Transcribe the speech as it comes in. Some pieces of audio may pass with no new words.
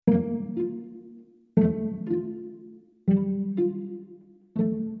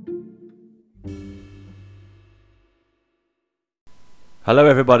Hello,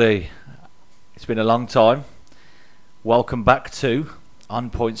 everybody. It's been a long time. Welcome back to On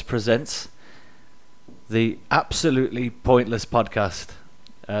Points Presents, the absolutely pointless podcast.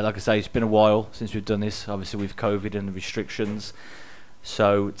 Like I say, it's been a while since we've done this, obviously with COVID and the restrictions.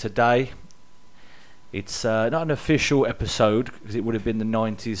 So today, it's not an official episode because it would have been the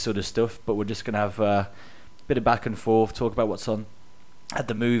 90s sort of stuff, but we're just going to have a bit of back and forth, talk about what's on at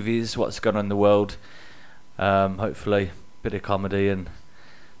the movies, what's going on in the world. Hopefully bit of comedy and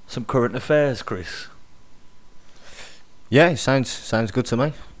some current affairs, Chris. Yeah, it sounds good to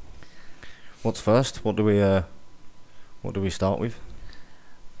me. What's first? What do we start with?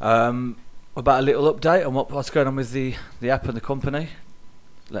 About a little update on what's going on with the app and the company.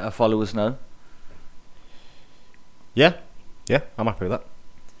 Let our followers know. Yeah, I'm happy with that.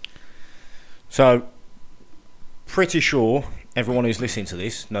 So, pretty sure everyone who's listening to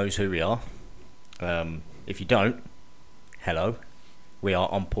this knows who we are. If you don't, hello. We are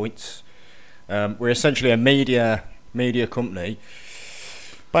On Points. We're essentially a media company,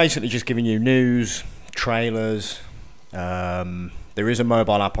 basically just giving you news, trailers. There is a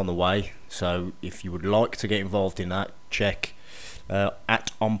mobile app on the way, so if you would like to get involved in that, check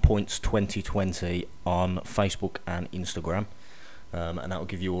at On Points 2020 on Facebook and Instagram, and that will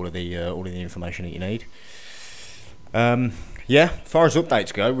give you all of the information that you need. As far as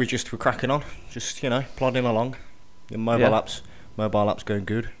updates go, we're cracking on, just plodding along. The mobile app's going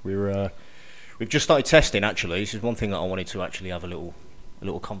good. We've just started testing. Actually, this is one thing that I wanted to actually have a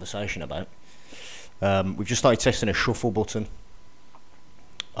little conversation about. We've just started testing a shuffle button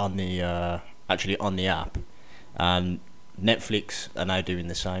on the app, and Netflix are now doing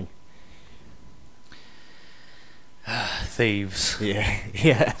the same. Thieves.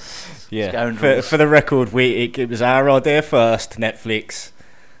 Yeah. For the record, it was our idea first, Netflix.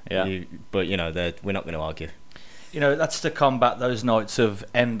 Yeah. But we're not going to argue. That's to combat those nights of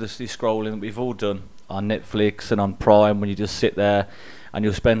endlessly scrolling that we've all done on Netflix and on Prime, when you just sit there and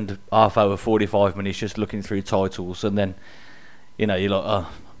you'll spend half hour, 45 minutes just looking through titles, and then you're like, oh,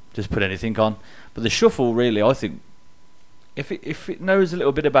 just put anything on. But the shuffle, really, I think, if it knows a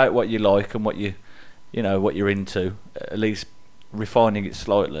little bit about what you like and what what you're into, at least refining it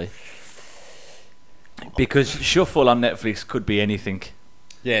slightly, because shuffle on Netflix could be anything.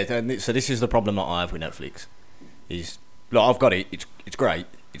 Yeah, so this is the problem that I have with Netflix. I've got it. It's great.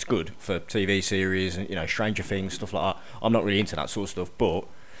 It's good for TV series and Stranger Things, stuff like that. I'm not really into that sort of stuff, but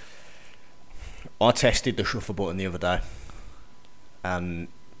I tested the shuffle button the other day, and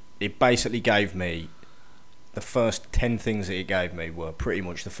it basically gave me the first 10 things that it gave me were pretty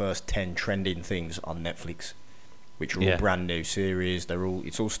much the first 10 trending things on Netflix, which are all brand new series.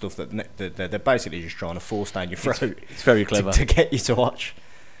 It's all stuff that they're basically just trying to force down your throat. It's very clever to get you to watch.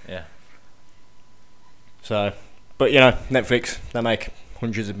 Yeah. So. But Netflix, they make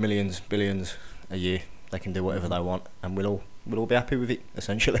hundreds of millions, billions a year. They can do whatever they want, and we'll all be happy with it,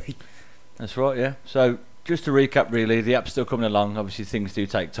 essentially. That's right, yeah. So just to recap, really, the app's still coming along. Obviously, things do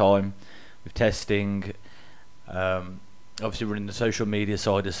take time with testing. Obviously, running the social media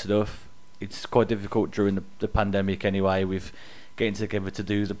side of stuff. It's quite difficult during the pandemic anyway, with getting together to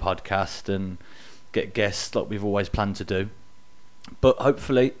do the podcast and get guests like we've always planned to do. But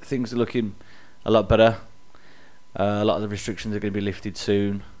hopefully, things are looking a lot better. A lot of the restrictions are going to be lifted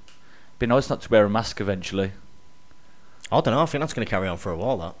soon. Be nice not to wear a mask eventually. I don't know. I think that's going to carry on for a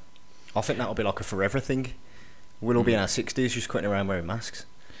while. That I think that'll be like a forever thing. We'll all be in our 60s just quitting around wearing masks.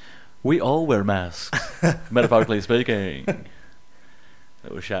 We all wear masks, metaphorically speaking.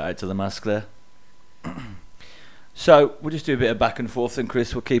 Little shout out to the mask there. So we'll just do a bit of back and forth, and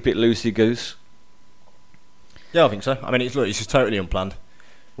Chris, we'll keep it loosey goose. Yeah, I think so. I mean, it's just totally unplanned.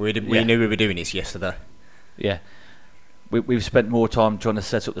 We knew we were doing this yesterday. Yeah. We've spent more time trying to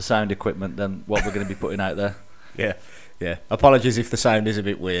set up the sound equipment than what we're going to be putting out there. Yeah. Apologies if the sound is a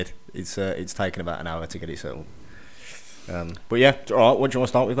bit weird. It's taken about an hour to get it settled. But yeah, all right. What do you want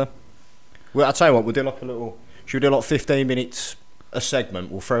to start with then? Well, I'll tell you what. We'll do like a little. Should we do like 15 minutes a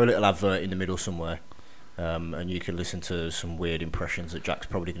segment? We'll throw a little advert in the middle somewhere, and you can listen to some weird impressions that Jack's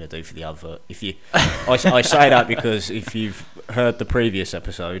probably going to do for the advert. I say that because if you've heard the previous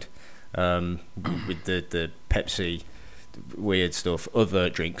episode, with the Pepsi weird stuff, other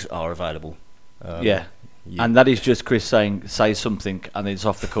drinks are available. And that is just Chris saying, say something, and it's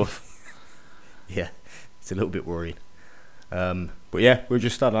off the cuff. Yeah, it's a little bit worrying. But yeah, we'll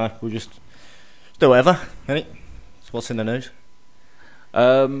just do whatever, innit? So what's in the news?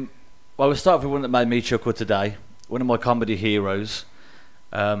 Well, we'll start with one that made me chuckle today. One of my comedy heroes,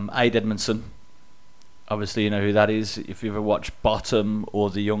 Ade Edmondson. Obviously, you know who that is. If you ever watched Bottom or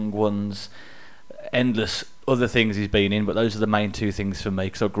The Young Ones, endless other things he's been in, but those are the main two things for me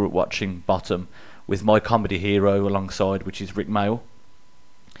because I grew up watching Bottom with my comedy hero alongside, which is Rick Mayall.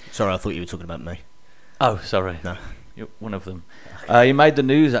 Sorry, I thought you were talking about me. Oh, sorry. No. You're one of them. He made the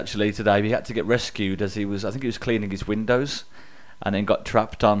news actually today. He had to get rescued as I think he was cleaning his windows and then got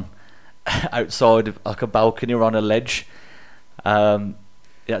trapped on outside of like a balcony or on a ledge. He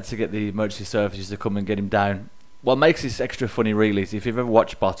had to get the emergency services to come and get him down. What makes this extra funny really is if you've ever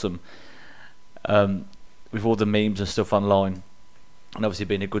watched Bottom, with all the memes and stuff online, and obviously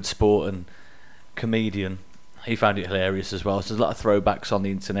being a good sport and comedian, he found it hilarious as well. So there's a lot of throwbacks on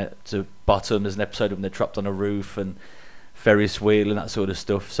the internet to Bottom. There's an episode of them they're trapped on a roof and Ferris wheel and that sort of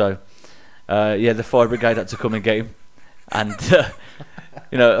stuff. So the fire brigade had to come and get him. And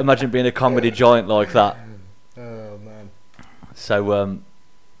imagine being a comedy giant like that. Oh man. So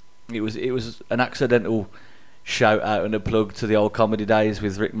it was an accidental shout out and a plug to the old comedy days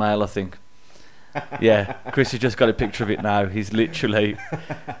with Rick Mayall, I think. Yeah, Chris has just got a picture of it now. He's literally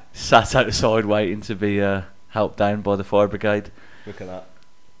sat outside waiting to be helped down by the fire brigade. Look at that.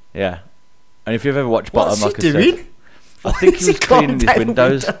 Yeah, and if you've ever watched Bottom, What's like he I doing? said, I think he was cleaning his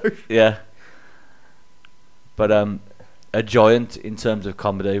windows. Yeah, but a giant in terms of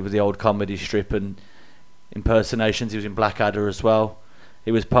comedy with the old comedy strip and impersonations. He was in Blackadder as well.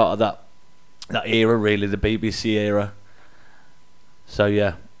 He was part of that era, really, the BBC era. So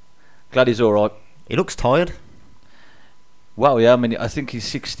yeah, glad he's all right. He looks tired. Well, yeah, I mean, I think he's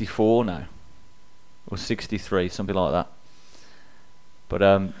 64 now, or 63, something like that.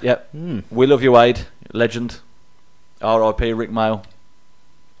 But we love you, Wade, legend. R.I.P. Rick Mayall.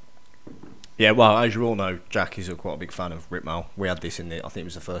 Yeah, well, as you all know, Jack is quite a big fan of Rick Mayall. We had this I think it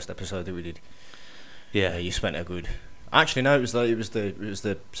was the first episode that we did. Yeah, you spent a good. Actually, no, it was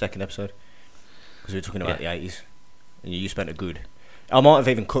the second episode because we were talking about the 80s, and you spent a good. I might have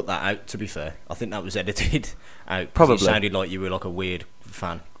even cut that out. To be fair, I think that was edited out. Probably. It sounded like you were like a weird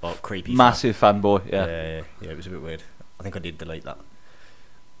fan, like creepy. Massive fanboy. Yeah. It was a bit weird. I think I did delete that.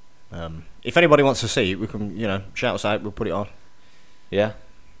 If anybody wants to see it, we can, shout us out. We'll put it on. Yeah.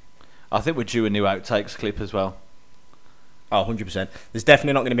 I think we're due a new outtakes clip as well. Oh, 100%. There's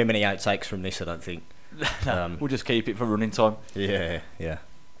definitely not going to be many outtakes from this, I don't think. No, we'll just keep it for running time. Yeah.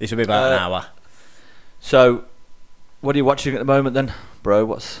 This will be about an hour. So, what are you watching at the moment then, bro?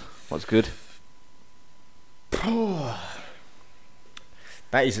 What's good?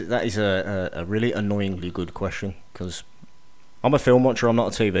 That is a really annoyingly good question because I'm a film watcher. I'm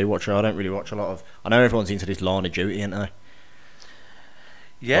not a TV watcher. I don't really watch a lot of. I know everyone's into this Line of Duty, aren't they?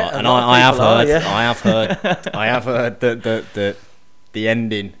 Yeah, and I have heard that the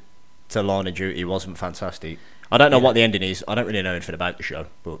ending to Line of Duty wasn't fantastic. I don't know what the ending is. I don't really know anything about the show,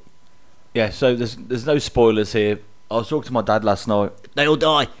 but yeah. So there's no spoilers here. I was talking to my dad last night. They all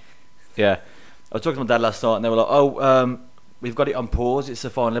die. Yeah, I was talking to my dad last night, and they were like, "Oh, we've got it on pause. It's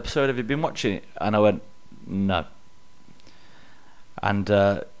the final episode. Have you been watching it?" And I went, "No." And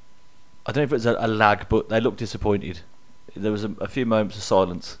I don't know if it was a lag, but they looked disappointed. There was a few moments of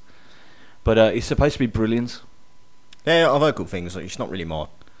silence, but it's supposed to be brilliant. Yeah, I've heard good things. Like, it's not really my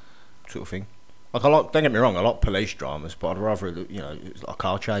sort of thing. Like don't get me wrong, I like police dramas, but I'd rather it's like a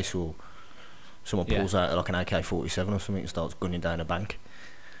car chase or someone pulls out like an AK-47 or something and starts gunning down a bank.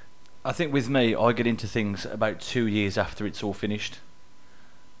 I think with me, I get into things about 2 years after it's all finished.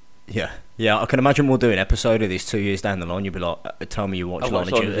 Yeah, I can imagine we'll do an episode of this 2 years down the line. You'll be like, "Tell me you watch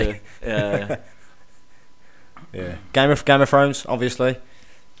Line of Duty." Yeah. Yeah. Game of Thrones, obviously.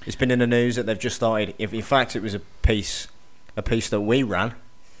 It's been in the news that they've just started. In fact, it was a piece that we ran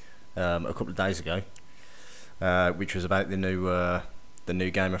a couple of days ago, which was about the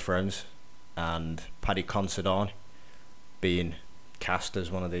new Game of Thrones and Paddy Considine being cast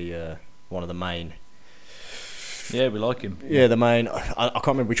as one of the main. Yeah, we like him. Yeah, the main. I can't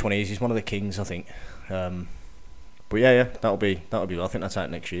remember which one he is. He's one of the kings, I think. But yeah, that'll be. I think that's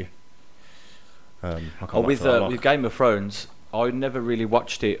out next year. With Game of Thrones, I never really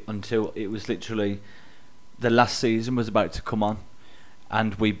watched it until it was literally the last season was about to come on,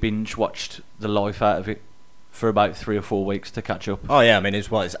 and we binge watched the life out of it for about 3 or 4 weeks to catch up. Oh yeah, I mean it's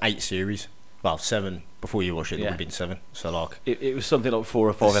 8 series. Well, 7 before you watch it. There would have been 7. So like it was something like 4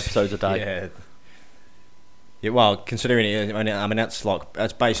 or 5 episodes a day. Yeah. Yeah. Well, considering it, I mean that's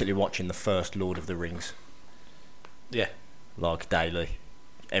basically watching the first Lord of the Rings. Yeah. Like daily,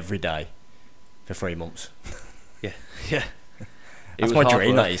 every day. For 3 months. Yeah. That's my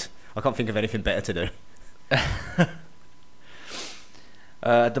dream, that is. I can't think of anything better to do.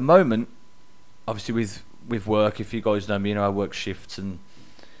 At the moment, obviously with work, if you guys know me, I work shifts and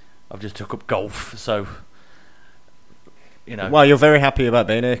I've just took up golf. So, you know. Well, you're very happy about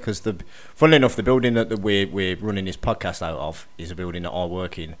being here because, funnily enough, the building that we're running this podcast out of is a building that I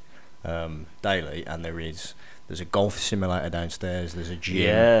work in daily, and there's a golf simulator downstairs. There's a gym.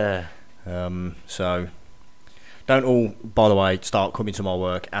 Yeah. So don't all, by the way, start coming to my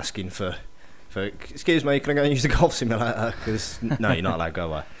work asking for excuse me, can I go and use the golf simulator? Because no, you're not allowed to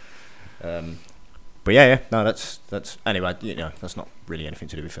go away. But yeah, no, that's anyway. You know, that's not really anything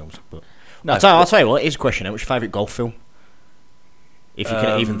to do with films. But No, I'll tell you what. Here's a question: what's your favourite golf film? If you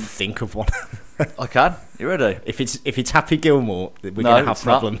can even think of one. I can. You ready? If it's Happy Gilmore, we're No, gonna have it's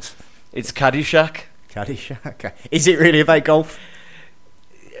not. problems. It's Caddyshack. Caddyshack. Is it really about golf?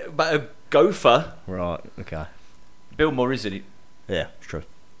 But a gopher. Right. Okay. Bill Murray's in it. Yeah, it's true.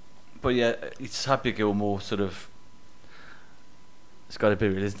 But yeah, it's Happy Gilmore sort of. It's got to be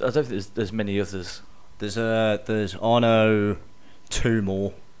really. I don't think there's many others. There's I know two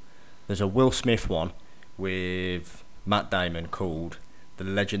more. There's a Will Smith one with Matt Damon called The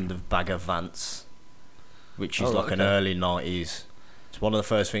Legend of Bagger Vance, which is like an early 90s. It's one of the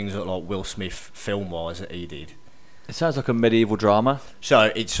first things that like Will Smith film wise that he did. It sounds like a medieval drama.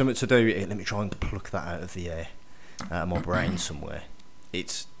 So it's something to do. Let me try and pluck that out of my brain somewhere.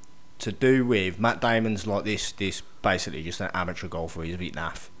 It's to do with Matt Damon's like this basically just an amateur golfer. He's a bit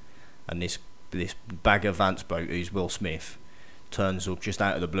naff, and this Bagger Vance bloke who's Will Smith turns up just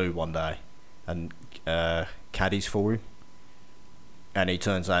out of the blue one day and caddies for him, and it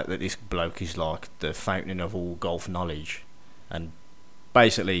turns out that this bloke is like the fountain of all golf knowledge, and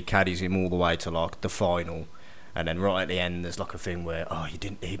basically caddies him all the way to like the final, and then right at the end there's like a thing where, oh, you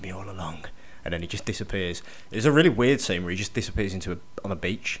didn't need me all along, and then he just disappears. It's a really weird scene where he just disappears on a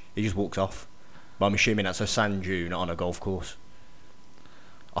beach. He just walks off. But I'm assuming that's a sand dune on a golf course.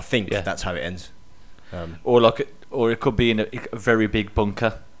 I think that's how it ends. Or it could be in a very big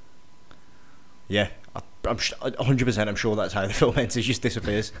bunker. Yeah, I'm 100%. I'm sure that's how the film ends. It just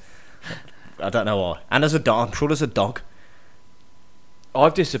disappears. I don't know why. And there's a dog. I'm sure there's a dog.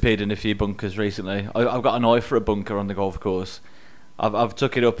 I've disappeared in a few bunkers recently. I've got an eye for a bunker on the golf course. I've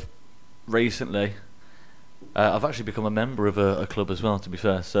took it up recently. I've actually become a member of a club as well, to be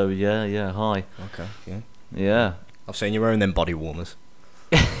fair. So yeah, hi. Okay, Yeah. I've seen you wearing them body warmers.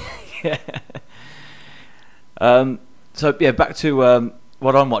 Yeah. So yeah, back to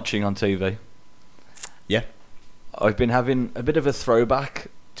what I'm watching on TV. Yeah. I've been having a bit of a throwback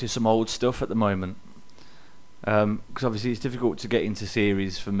to some old stuff at the moment. Because obviously it's difficult to get into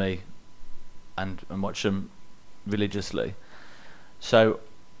series for me and watch them religiously. So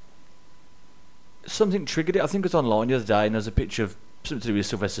something triggered it. I think it was online the other day, and there's a picture of something to do with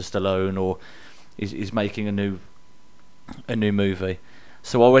Sylvester Stallone, or he's making a new movie.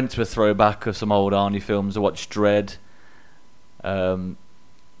 So I went to a throwback of some old Arnie films. I watched Dredd. I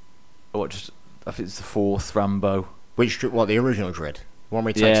think it's the fourth Rambo. What, the original Dredd? The one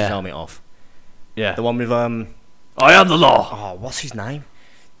where he takes his helmet off? Yeah. The one with I am the law. Oh, what's his name?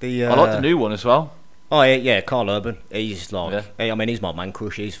 I like the new one as well. Oh yeah, Carl Urban. He's like, I mean, he's my man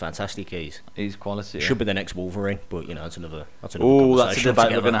crush. He's fantastic. He's quality. Should be the next Wolverine, but you know, that's another. Oh, that's a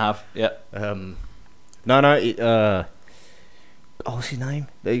debate we're gonna have. Yeah. No. What's his name?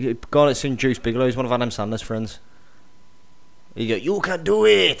 The guy that's in Juice Bigelow. He's one of Adam Sandler's friends. You can do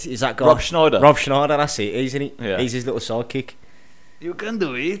it. Is that guy? Rob Schneider. Rob Schneider. That's it. He's in it. Yeah. He's his little sidekick. You can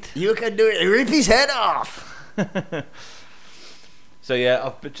do it. You can do it. Rip his head off. So yeah,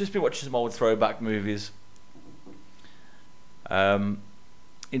 I've just been watching some old throwback movies. In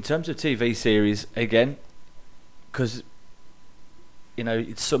terms of TV series, again, because you know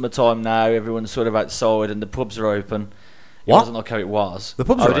it's summertime now, everyone's sort of outside and the pubs are open. It wasn't like how it was. The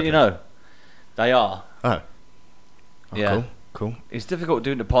pubs are open? Didn't you know? They are. Oh Yeah. Cool. It's difficult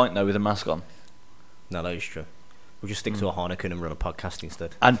doing a pint though with a mask on. No, that is true. We'll just stick to a Heineken and run a podcast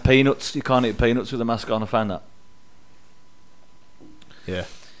instead. And peanuts. You can't eat peanuts with a mask on. I found that. Yeah.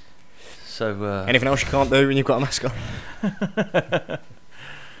 So anything else you can't do when you've got a mask on?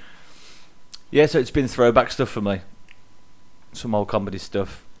 Yeah, so it's been throwback stuff for me. Some old comedy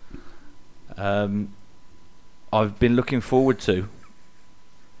stuff. I've been looking forward to.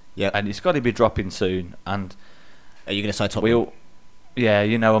 Yeah. And it's got to be dropping soon. And are you going to say Top Gun? Yeah,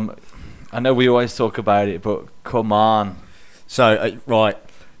 you know, I know we always talk about it, but come on. So right.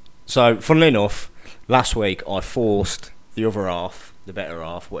 So funnily enough, last week I forced the other half, the better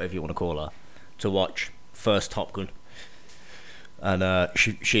half, whatever you want to call her, to watch first Top Gun. And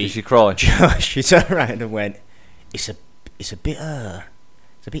Did she cry? She turned around and went, "It's a bit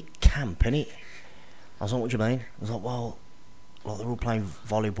camp, innit?" I was like, "What do you mean?" I was like, "Well, like they're all playing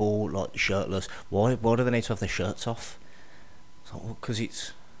volleyball, like shirtless. Why do they need to have their shirts off?" I was like, "Well, because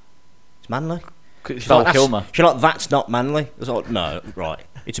it's manly." She's Val Kilmer. She's like, that's not manly. It's like, no, right.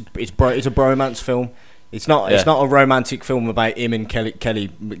 It's a bromance film. It's not a romantic film about him and Kelly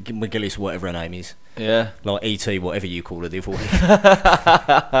McGillis, whatever her name is. Yeah. Like E.T., whatever you call her, the other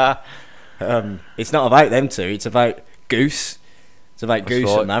one. It's not about them two. It's about Goose. It's about Goose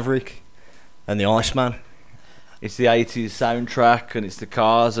and Maverick and the Iceman. It's the 80s soundtrack and it's the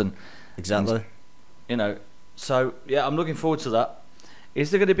cars and... Exactly. And, you know, so, yeah, I'm looking forward to that.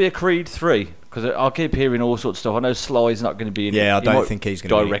 Is there going to be a Creed 3? Because I keep hearing all sorts of stuff. I know Sly's not going to be in it. Yeah, I don't think he's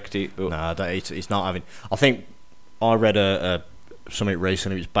going to direct it. No, I don't, he's not having... I think I read something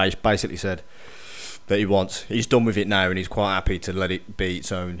recently which basically said that he's done with it now and he's quite happy to let it be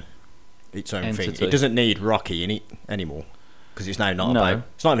its own thing. It doesn't need Rocky in it anymore because it's now not about...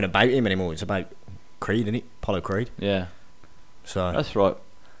 It's not even about him anymore. It's about Creed, isn't it? Apollo Creed. Yeah. So that's right.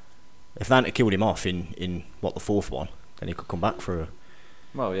 If they hadn't killed him off in the fourth one, then he could come back for a...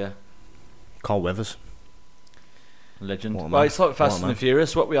 Well, yeah. Carl Weathers. Legend. Well, it's like Fast and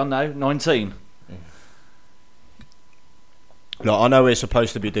Furious. What are we on now? 19? Look, I know we're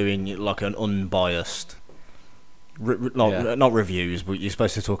supposed to be doing like an unbiased... Not reviews, but you're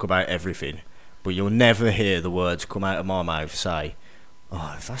supposed to talk about everything. But you'll never hear the words come out of my mouth say,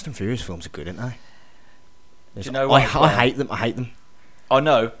 oh, Fast and Furious films are good, aren't they? Do you know what? I hate them. I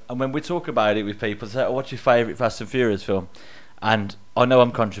know. And when we talk about it with people, they say, oh, what's your favourite Fast and Furious film? And I know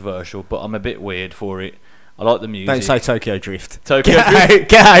I'm controversial, but I'm a bit weird for it. I like the music. Don't say Tokyo Drift. Tokyo Drift.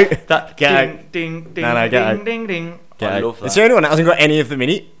 Get out. That get ding, out. Ding, ding, no, ding, get ding, out. Ding, ding. Get I out. love that. It's the only one that hasn't got any of them in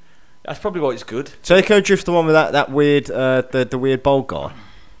it. That's probably why it's good. Tokyo Drift, the one with that weird, the weird bald guy.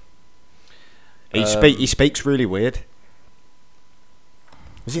 He speaks really weird.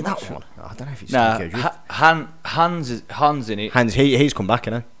 Was it that one? I don't know if it's Tokyo Drift. Hans in it. Hans, he's come back,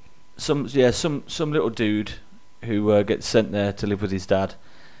 isn't he? Some little dude who gets sent there to live with his dad.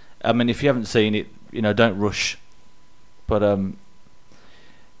 I mean, if you haven't seen it, don't rush. But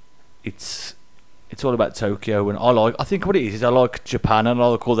it's all about Tokyo, and I think what it is I like Japan, and I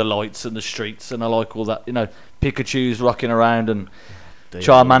like all the lights and the streets, and I like all that, Pikachu's rocking around and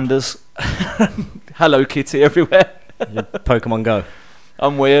Charmanders, Hello Kitty everywhere. Pokemon Go.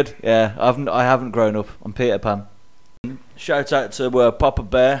 I'm weird, yeah. I haven't grown up. I'm Peter Pan. Shout out to Papa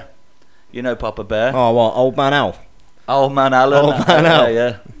Bear. You know Papa Bear. Oh, what? Old Man Al. Old Man Alan. Old Man Al.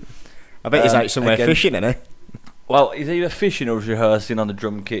 Yeah. I bet he's out somewhere fishing, isn't he? Well, he's either fishing or he's rehearsing on the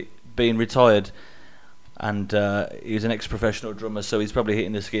drum kit, being retired. And he's an ex-professional drummer, so he's probably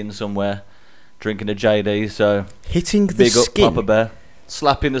hitting the skin somewhere, drinking a JD. So hitting the big skin, up Papa Bear,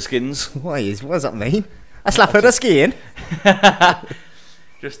 slapping the skins. What does that mean? A slap at the skin?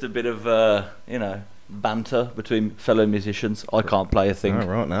 Just a bit of banter between fellow musicians. I can't play a thing. Oh,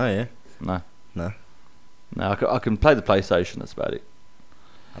 right, no, yeah. No. I can play the PlayStation. That's about it.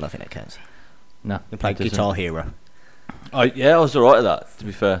 I don't think that counts. No, you play Guitar Hero. I was alright at that. To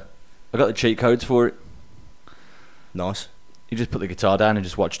be fair, I got the cheat codes for it. Nice. You just put the guitar down and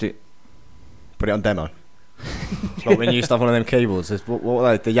just watched it. Put it on demo. Like when you used to have one of them keyboards. What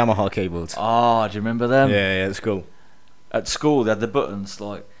were they? The Yamaha keyboards. Oh, do you remember them? Yeah, it's cool. At school, they had the buttons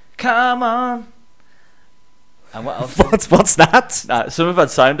like, come on. And what else? What's that? Nah, some of them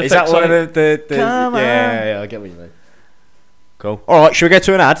had sound effects. Is that one on of the come on. Yeah, I get what you mean. Cool. Alright, should we get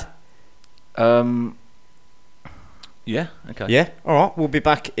to an ad? Yeah, okay. Yeah, alright, we'll be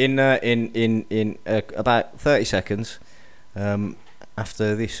back in about 30 seconds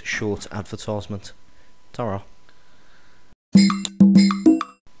after this short advertisement. Ta-ra.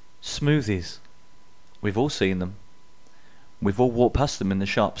 Smoothies. We've all seen them. We've all walked past them in the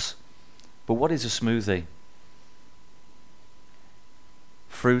shops. But what is a smoothie?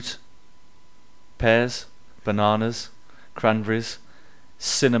 Fruit, pears, bananas, cranberries,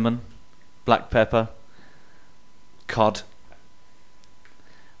 cinnamon, black pepper, cod.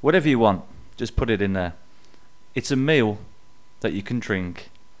 Whatever you want, just put it in there. It's a meal that you can drink.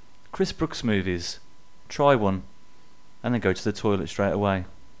 Chris Brooks smoothies. Try one and then go to the toilet straight away.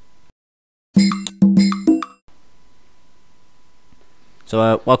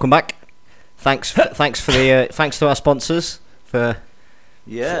 So welcome back. Thanks to our sponsors for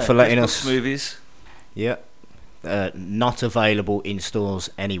letting us movies. Yeah, not available in stores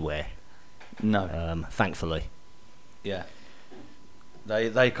anywhere. No, thankfully. Yeah,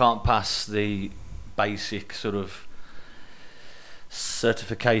 they can't pass the basic sort of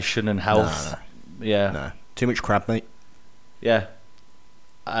certification and health. No. Yeah, no, too much crab meat. Yeah,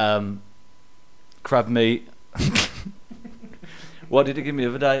 crab meat. What did it give me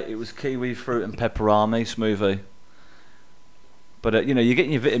the other day? It was kiwi fruit and pepperami smoothie. But you're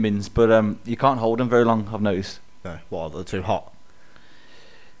getting your vitamins, but you can't hold them very long. I've noticed. No, what? They're too hot.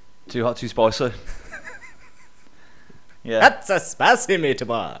 Too hot, too spicy. Yeah. That's a spicy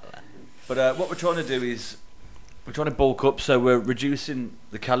meatball. But what we're trying to do is we're trying to bulk up, so we're reducing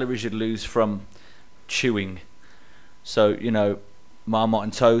the calories you'd lose from chewing. So, you know, Marmite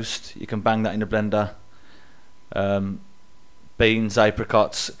and toast, you can bang that in a blender. Beans,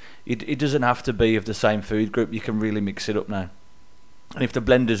 apricots. It doesn't have to be of the same food group. You can really mix it up now. And if the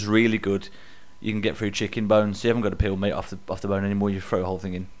blender's really good, you can get through chicken bones. You haven't got to peel meat off the bone anymore. You throw the whole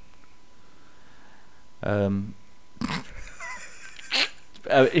thing in.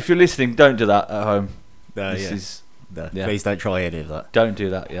 If you're listening, don't do that at home. No, please don't try any of that. Don't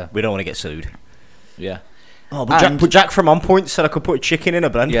do that. Yeah, we don't want to get sued. Yeah. Oh, but Jack from On Point said I could put a chicken in a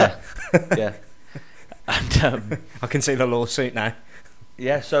blender. Yeah, yeah. And I can see the lawsuit now.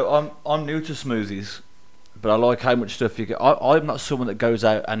 Yeah, so I'm new to smoothies, but I like how much stuff you get. I'm not someone that goes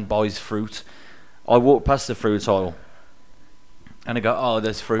out and buys fruit. I walk past the fruit aisle, and I go, "Oh,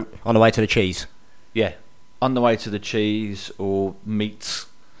 there's fruit." On the way to the cheese. Yeah, on the way to the cheese or meats.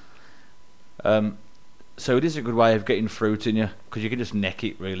 So it is a good way of getting fruit in you, because you can just neck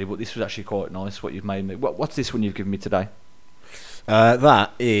it really. But this was actually quite nice what you've made me. What's this one you've given me today?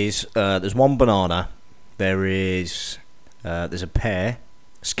 That is there's one banana. There's a pear,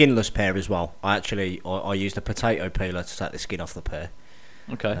 skinless pear as well. I used a potato peeler to take the skin off the pear.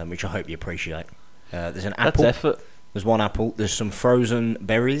 Okay. Which I hope you appreciate. There's an That's apple. effort. There's one apple. There's some frozen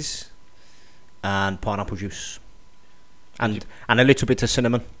berries, and pineapple juice, and a little bit of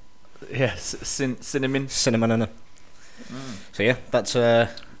cinnamon. Yes, cinnamon. Cinnamon in it. So yeah, that's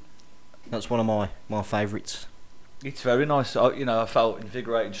one of my favourites. It's very nice. I felt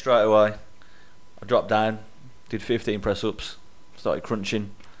invigorated straight away. I dropped down, did 15 press ups, started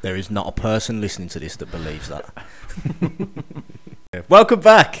crunching. There is not a person listening to this that believes that. Welcome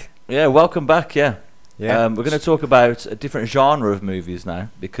back. Yeah, welcome back. Yeah. Yeah. We're going to talk about a different genre of movies now,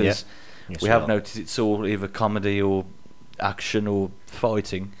 because Yes, we have noticed it's all either comedy or action or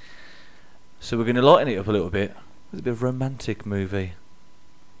fighting. So we're going to lighten it up a little bit with a bit of romantic movie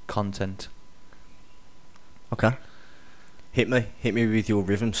content. Okay. Hit me with your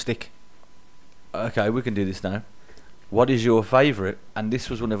rhythm stick. Okay, we can do this now. What is your favourite? And this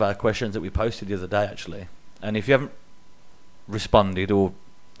was one of our questions that we posted the other day, actually. And if you haven't responded or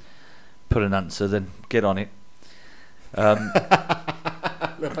put an answer, then get on it.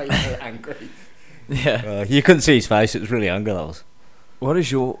 The face is angry. Yeah. You couldn't see his face. It was really angry. That was. What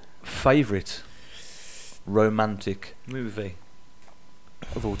is your favourite romantic movie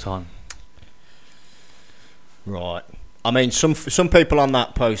of all time? Right. I mean, some people on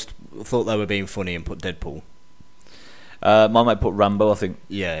that post thought they were being funny and put Deadpool. My mate put Rambo, I think.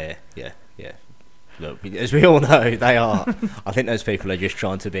 Yeah. Look, as we all know, they are. I think those people are just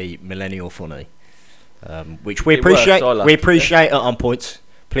trying to be millennial funny, which we appreciate. We appreciate it on points.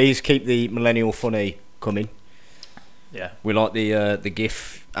 Please keep the millennial funny coming. Yeah, we like the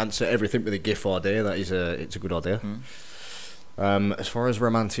GIF answer everything with a GIF idea. It's a good idea. As far as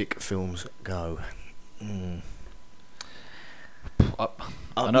romantic films go,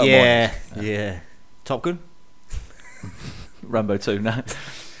 I know. Yeah. Top Gun. Rambo 2 now.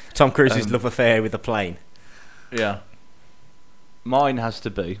 Tom Cruise's love affair with a plane. Yeah. Mine has to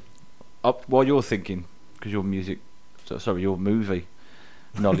be while you're thinking, because your movie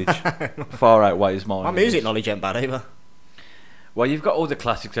knowledge far outweighs mine. My music knowledge ain't bad either. Well, you've got all the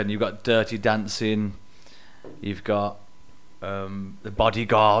classics then. You've got Dirty Dancing. You've got The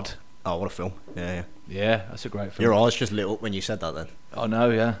Bodyguard. Oh, what a film. Yeah. Yeah, that's a great film. Your eyes just lit up when you said that then. I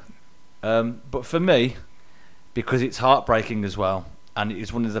know, yeah. But for me, because it's heartbreaking as well, and it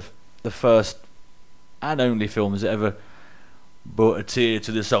is one of the first and only films that ever brought a tear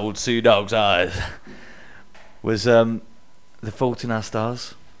to this old sea dog's eyes, was The Fault in Our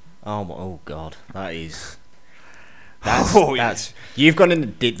Stars. Oh God, that's you've gone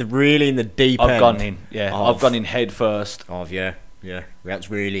in really in the deep end. I've gone in, yeah. I've gone in head first. Yeah.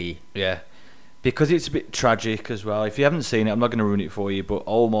 That's really because it's a bit tragic as well. If you haven't seen it, I'm not going to ruin it for you. But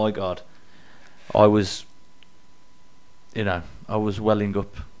oh my God, I was welling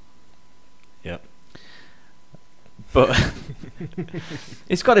up. Yeah. But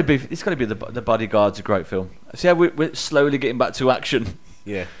it's got to be the Bodyguard's a great film. See how we're slowly getting back to action.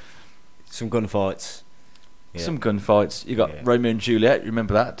 Yeah. Some gunfights. Yeah. Some gunfights. You got Romeo and Juliet. You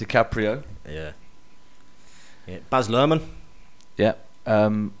remember that? DiCaprio. Yeah. Baz Luhrmann. Yeah.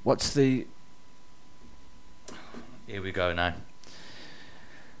 What's the? Here we go now.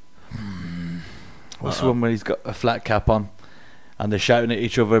 What's the one where he's got a flat cap on, and they're shouting at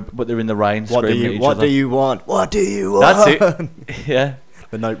each other, but they're in the rain, screaming at each other. What do you want? What do you want? That's it. Yeah.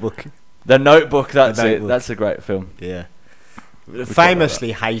 The Notebook. The Notebook. That's it. That's a great film. Yeah.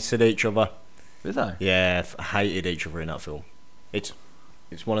 famously hated each other. Did they? Yeah, hated each other in that film. It's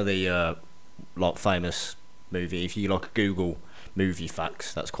one of the like famous movie. If you like Google movie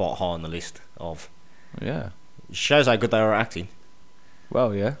facts, that's quite high on the list of. Yeah. It shows how good they were acting.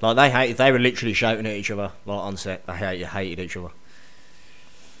 Well, yeah. Like they were literally shouting at each other like on set. They hated each other.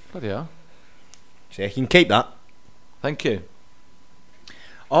 Bloody hell. So you can keep that. Thank you.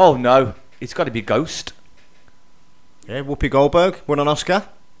 Oh no, it's got to be Ghost. Yeah, Whoopi Goldberg won an Oscar.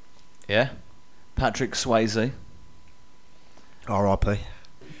 Yeah. Patrick Swayze. R.I.P.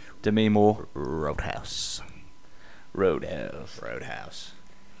 Demi Moore. Roadhouse. Roadhouse.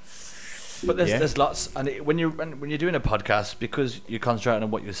 But there's lots, and when you're doing a podcast, because you're concentrating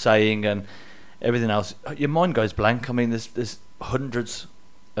on what you're saying and everything else, your mind goes blank. I mean, there's hundreds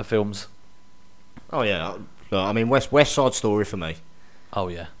of films. Oh yeah, no, I mean West Side Story for me Oh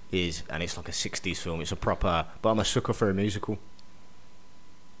yeah. is, and it's like a '60s film. It's a proper, but I'm a sucker for a musical.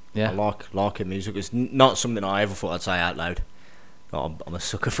 Yeah. I like a musical. It's not something I ever thought I'd say out loud. I'm a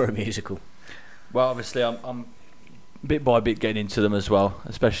sucker for a musical. Well, obviously, I'm bit by bit getting into them as well.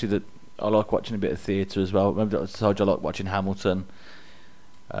 Especially that I like watching a bit of theatre as well. Remember I told you I like watching Hamilton.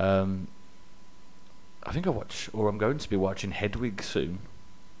 I think I'm going to be watching Hedwig soon.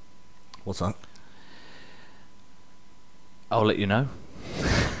 What's that? I'll let you know.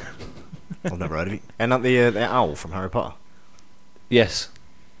 I've never heard of it. And that the owl from Harry Potter. Yes,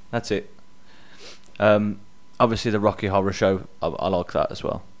 that's it. Obviously, the Rocky Horror Show. I like that as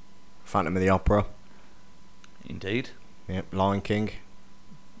well. Phantom of the Opera. Indeed. Yep. Lion King.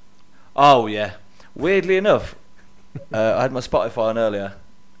 Oh yeah. Weirdly enough, I had my Spotify on earlier,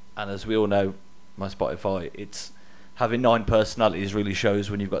 and as we all know, my Spotify, it's having 9 personalities really shows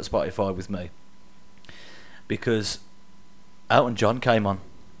when you've got Spotify with me. Because Elton John came on.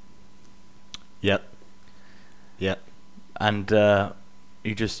 Yep. And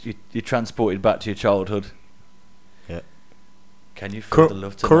you transported back to your childhood. Yep. Can you feel the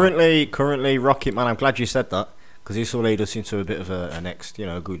love tonight? Currently, Rocket Man. I'm glad you said that, because this will lead us into a bit of a next,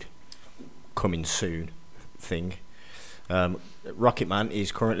 good coming soon thing. Rocket Man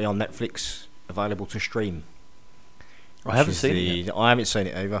is currently on Netflix, available to stream. I haven't seen it yet. I haven't seen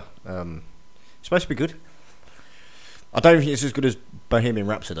it either. It's supposed to be good. I don't think it's as good as Bohemian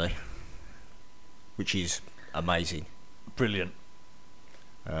Rhapsody, which is amazing. Brilliant.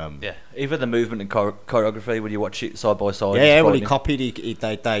 Yeah, even the movement and choreography when you watch it side by side. Yeah, well, he copied.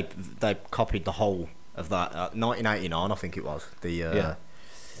 They copied the whole of that. 1989, I think it was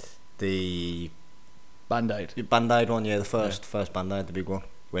the Band-Aid. Band-Aid one. Yeah, the first Band-Aid, the big one.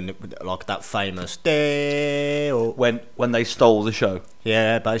 When like that famous day, or when they stole the show.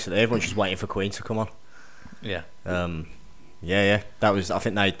 Yeah, basically everyone's just waiting for Queen to come on. Yeah. Yeah. That was. I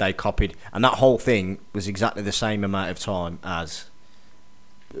think they copied, and that whole thing was exactly the same amount of time as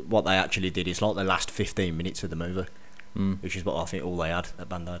what they actually did. It's like the last 15 minutes of the movie, which is what I think all they had at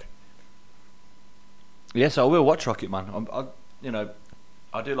Band-Aid. Yes, I will watch Rocket Man.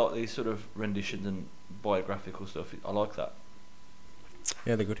 I do like these sort of renditions and biographical stuff. I like that.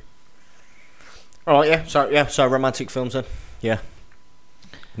 Yeah, they're good. All right, yeah. So romantic films then. Yeah.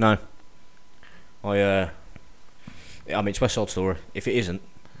 No. I mean, it's West Side Story. If it isn't,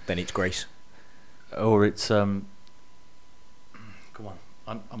 then it's Grease. Or it's Come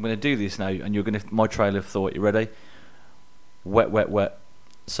on, I'm going to do this now, and you're going to my trail of thought. You ready? Wet, wet, wet.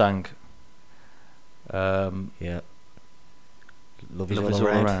 Sang. Yeah. Love is all all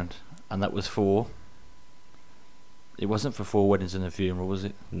around. around, and that was for. It wasn't for 4 Weddings and a Funeral, was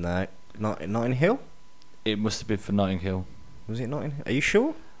it? No, not Notting Hill. It must have been for Notting Hill. Was it Notting Hill? Are you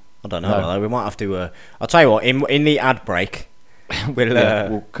sure? I don't know. No. We might have to. I'll tell you what. In the ad break,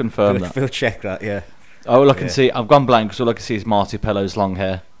 we'll confirm that. We'll check that. Yeah. All I can see, I've gone blank because all I can see is Marty Pello's long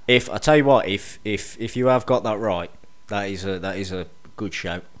hair. If I tell you what, if you have got that right, that is a good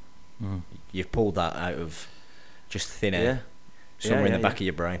shout. You've pulled that out of just thin air, somewhere in the back of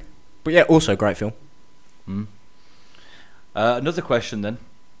your brain. But yeah, also great film. Another question then,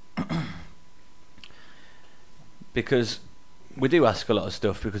 because we do ask a lot of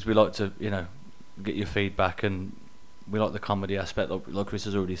stuff because we like to, get your feedback, and we like the comedy aspect, like Chris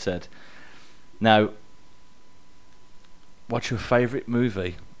has already said. Now, what's your favourite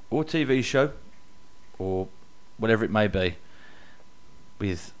movie or TV show, or whatever it may be,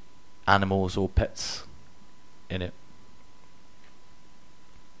 with animals or pets in it?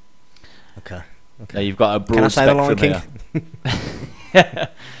 Okay. Now you've got a broad Can I say the spectrum Lion here.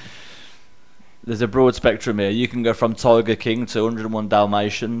 There's a broad spectrum here. You can go from Tiger King to 101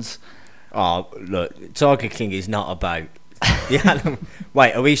 Dalmatians. Oh, look, Tiger King is not about The animal.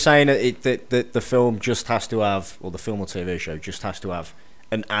 Wait, are we saying that the film just has to have, or the film or TV show just has to have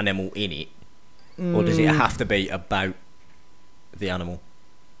an animal in it, or does it have to be about the animal?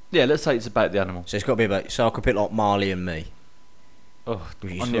 Yeah, let's say it's about the animal. So it's got to be about. So I could put like Marley and Me, Oh,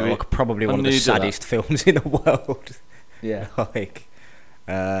 which I is knew like it. probably one of the knew that. saddest films in the world. Yeah. Like,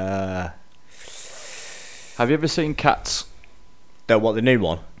 Have you ever seen Cats the new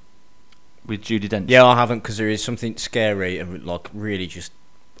one? with Judi Dench? Yeah, I haven't, because there is something scary and like really just.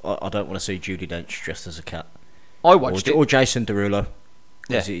 I don't want to see Judi Dench dressed as a cat. I watched it. Or Jason Derulo.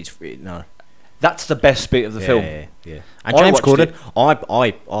 Yeah. No. That's the best bit of the film. Yeah. And I James watched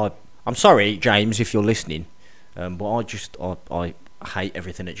Corden, I'm sorry, James, if you're listening, but I hate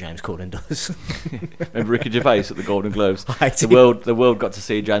everything that James Corden does. Remember Ricky Gervais at the Golden Globes? I hate The it. world got to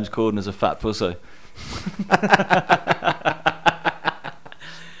see James Corden as a fat pussy.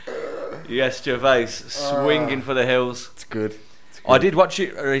 Yes, Gervais swinging for the hills. It's good. I did watch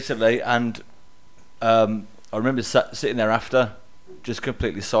it recently, and I remember sitting there after, just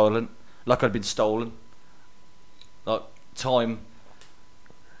completely silent, like I'd been stolen. Like time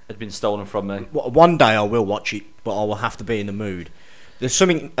had been stolen from me. One day I will watch it, but I will have to be in the mood. There's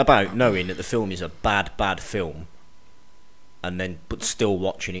something about knowing that the film is a bad film, but still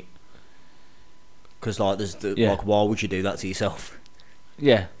watching it. Because like, like, why would you do that to yourself?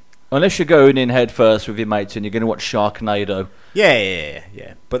 Yeah, unless you're going in head first with your mates and you're going to watch Sharknado. Yeah.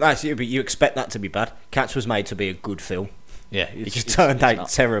 But you expect that to be bad. Cats was made to be a good film. Yeah, It just turned out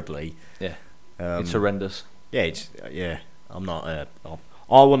terribly. Yeah, it's horrendous. Yeah. I'm not.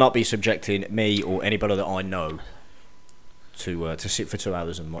 I will not be subjecting me or anybody that I know to sit for 2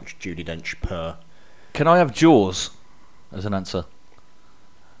 hours and watch Judi Dench purr. Can I have Jaws as an answer?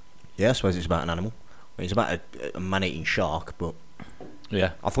 Yeah, I suppose it's about an animal. I mean, it's about a man-eating shark, but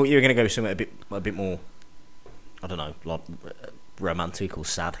Yeah. I thought you were going to go somewhere a bit more, I don't know, like romantic or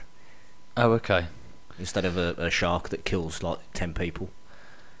sad, Oh, okay. instead of a shark that kills like 10 people.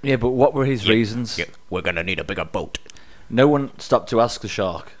 Yeah, but what were his reasons? Yeah, we're going to need a bigger boat. No one stopped to ask the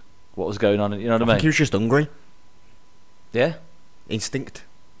shark what was going on. You know what I I mean? think he was just hungry. Yeah, Instinct.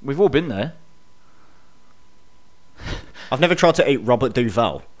 we've all been there. I've never tried to eat Robert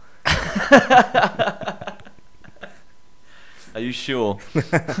Duvall. Are you sure?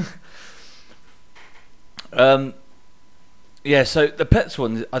 Yeah, so the pets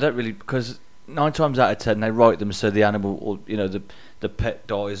ones, I don't really, because 9 times out of 10 they write them so the animal, or the pet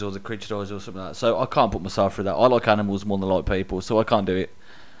dies or the creature dies or something like that. So I can't put myself through that. I like animals more than I like people, so I can't do it.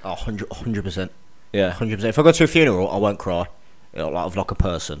 Oh, 100%. Yeah, 100%. If I go to a funeral, I won't cry. Of like a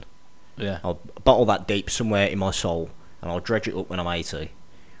person. yeah. I'll bottle that deep somewhere in my soul, and I'll dredge it up when I'm 80.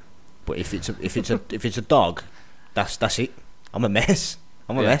 But if it's a dog, that's it. I'm a mess.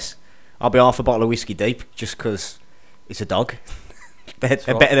 I'm a Yeah. mess. I'll be half a bottle of whiskey deep just because it's a dog. they're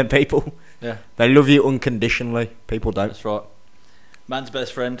right. better than people. Yeah, They love you unconditionally. People don't. that's right. Man's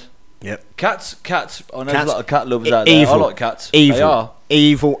best friend. Yep. Cats. I know there's Cats, a lot of cat lovers out there. evil. I like cats. Evil. They are.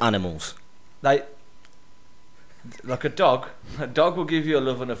 Evil animals. They like a dog. A dog will give you a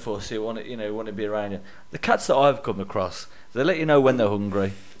love and a fuss. You want to be around you. The cats that I've come across, they let you know when they're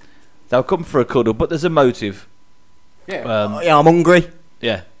hungry. They'll come for a cuddle, but there's a motive. Yeah. Yeah, I'm hungry.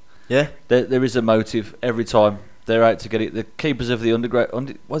 Yeah, Yeah. there is a motive every time they're out to get it. The keepers of the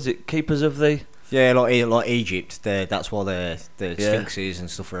underground. Was it keepers of the? Yeah, like Egypt. That's why the Yeah. sphinxes and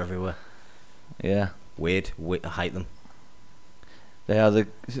stuff are everywhere. Yeah, Weird. I hate them. they are the.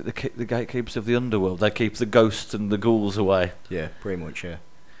 Is it the gatekeepers of the underworld? They keep the ghosts and the ghouls away. Yeah, pretty much. Yeah.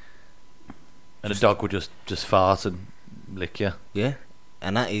 And a dog will just fart and lick you. Yeah,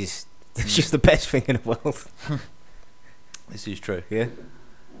 and it's just the best thing in the world. This is true. Yeah.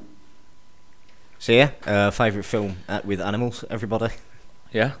 So yeah, favourite film with animals, everybody.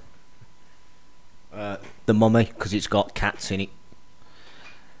 Yeah. The Mummy, because it's got cats in it.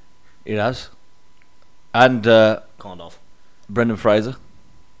 It has. And Kind of. Brendan Fraser.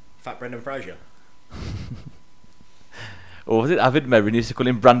 Fat Brendan Fraser. Or was it Avid Merrin used to call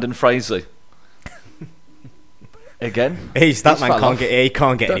him Brandon Fraser? Again? That man fell can't off. he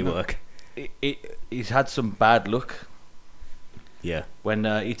can't get any Don't know. work. He's had some bad luck Yeah. when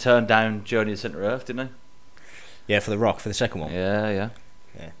he turned down Journey to Centre Earth, didn't Yeah, for The Rock, for the second he? one. Yeah.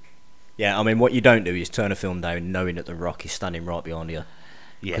 Yeah, I mean, what you don't do is turn a film down knowing that The Rock is standing right behind you.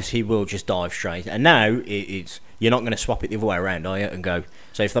 Yeah. Because he will just dive straight. And now, it's you're not going to swap it the other way around, are you? And go,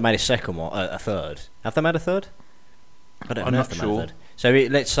 so if they made a second one, a third. Have they made a third? I don't I'm know not if they made a sure. third. So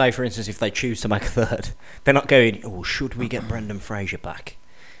let's say, for instance, if they choose to make a third, they're not going, oh, should we get Brendan Fraser back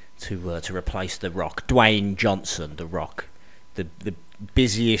to replace The Rock? Dwayne Johnson, The Rock. The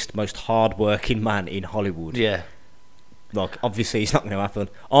busiest, most hard-working man in Hollywood. Yeah. Like, obviously, it's not going to happen.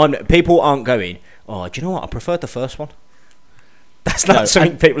 People aren't going, oh, do you know what? I preferred the first one. That's not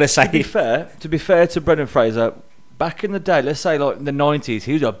something people are saying. To be fair to Brendan Fraser, back in the day, let's say like in the 90s,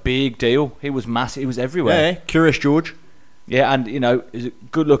 he was a big deal. He was massive. He was everywhere. Yeah, Curious George. Yeah, and, you know, he's a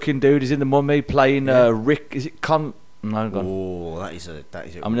good-looking dude. He's in The Mummy playing Rick... Is it Con... No, go on. Oh, that is a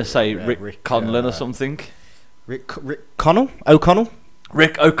I'm going to say Rick Conlon or something. Rick Connell? O'Connell?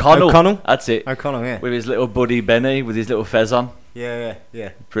 Rick O'Connell. O'Connell? That's it. O'Connell, yeah. With his little buddy Benny, with his little fez on. Yeah.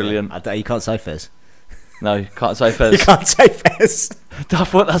 Brilliant. Yeah. You can't say fez. No, you can't say fez. You can't say fez.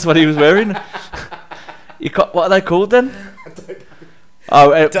 That's what he was wearing. What are they called then?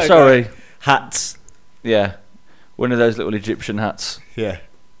 Oh, sorry. Know. Hats. Yeah. One of those little Egyptian hats. Yeah.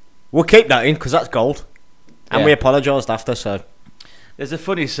 We'll keep that in because that's gold. And we apologised after, so. There's a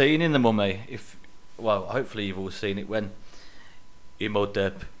funny scene in The Mummy. Hopefully you've all seen it when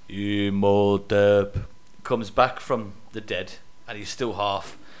Imhotep comes back from the dead and he's still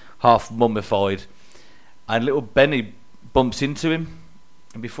half mummified, and little Benny bumps into him,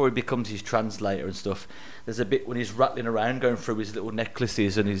 and before he becomes his translator and stuff, there's a bit when he's rattling around going through his little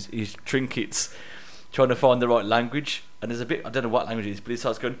necklaces and his trinkets trying to find the right language, and there's a bit, I don't know what language it is, but he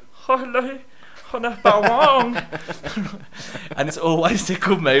starts going and it's always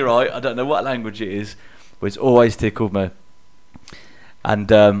tickled me, right? I don't know what language it is, but it's always tickled me. And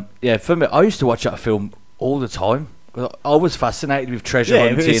for me, I used to watch that film all the time. I was fascinated with treasure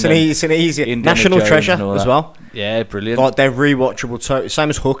hunting. It's an easy national Jones treasure as well. Yeah, brilliant. Like, they're rewatchable. Same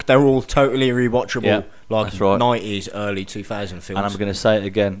as Hook, they're all totally rewatchable. Yeah, like that's right. 90s, early 2000 films. And I'm going to say it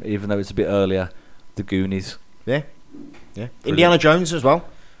again, even though it's a bit earlier. The Goonies. Yeah. Indiana Jones as well.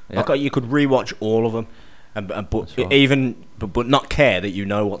 Yeah. Like, you could rewatch all of them, but not care that you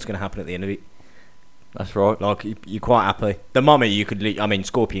know what's going to happen at the end of it. That's right. Like, you're quite happy. The Mummy, you could.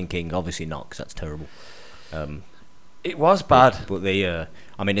 Scorpion King, obviously not, because that's terrible. It was bad, but the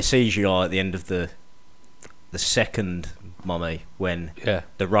CGI at the end of the second Mummy, when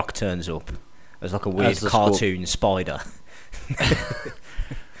the Rock turns up as like a weird cartoon spider.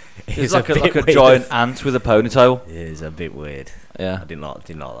 It's like a giant ant with a ponytail. It is a bit weird. Yeah, I didn't like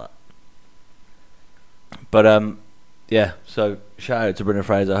that. But so shout out to Brendan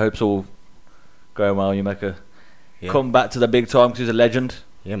Fraser. I hope it's all going well. You make a come back to the big time because he's a legend.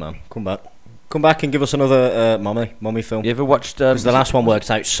 Yeah, man, come back and give us another mummy film. You ever watched? Because the last one worked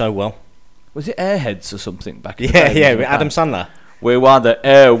out so well. Was it Airheads or something back? In the day, with Adam Sandler. We want the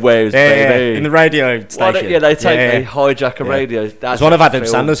airwaves, baby. In the radio station. They hijack a radio. It was one of Adam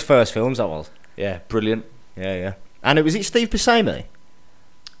Sandler's first films, that was. Yeah, brilliant. Yeah. And was it Steve Buscemi?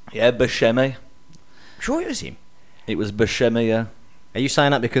 Yeah, Buscemi. Sure it was him? It was Buscemi, yeah. Are you saying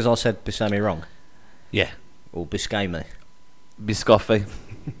that because I said Buscemi wrong? Yeah. Or Buscemi? Biscoffy.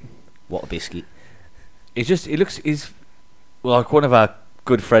 What a biscuit. He's like one of our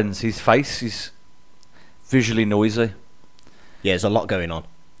good friends. His face is visually noisy. Yeah, there's a lot going on.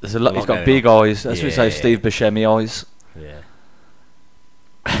 He's got big eyes. That's what we say, Steve Buscemi eyes. Yeah.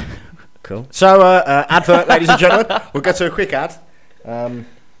 Cool. So, advert, ladies and gentlemen. We'll get to a quick ad.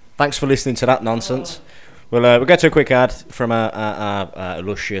 Thanks for listening to that nonsense. We'll get to a quick ad from our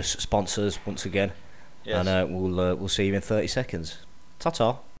illustrious sponsors once again. Yes. And we'll see you in 30 seconds.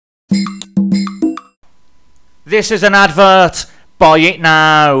 Ta-ta. This is an advert. Buy it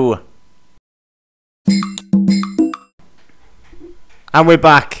now. And we're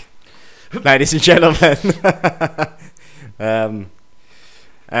back, ladies and gentlemen.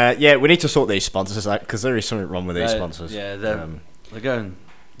 We need to sort these sponsors out because there is something wrong with these sponsors. Yeah, they're going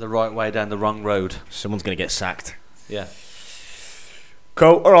the right way down the wrong road. Someone's going to get sacked. Yeah.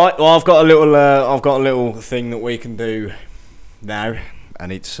 Cool. All right. Well, I've got a little thing that we can do now,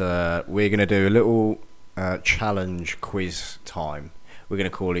 and it's we're going to do a little challenge quiz time. We're going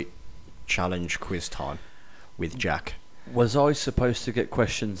to call it challenge quiz time with Jack. Was I supposed to get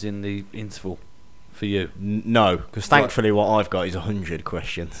questions in the interval for you? No, because thankfully what I've got is 100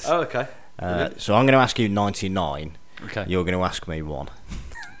 questions. Oh, okay. So I'm going to ask you 99. Okay. You're going to ask me 1.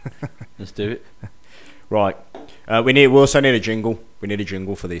 Let's do it. Right. We also need a jingle. We need a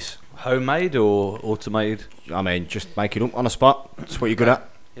jingle for this. Homemade or automated? Just make it up on the spot. That's what you're good at.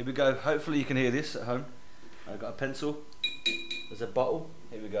 Here we go. Hopefully you can hear this at home. I've got a pencil. There's a bottle.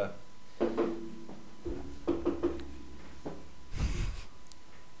 Here we go.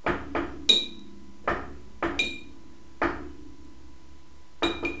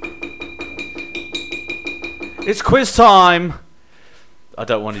 It's quiz time. I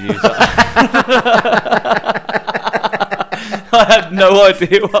don't want to use that. I had no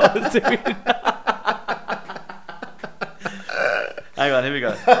idea what I was doing. Hang on, here we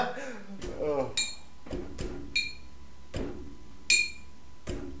go.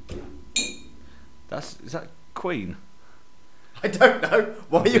 Queen? I don't know.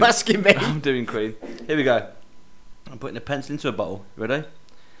 Why are you asking me? I'm doing Queen. Here we go. I'm putting a pencil into a bottle. Ready?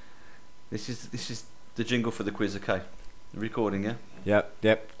 This is the jingle for the quiz. Okay, recording. Yeah.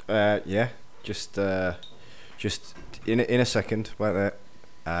 Yep. Yeah. Just in a second. Wait there.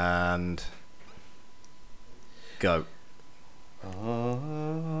 And go.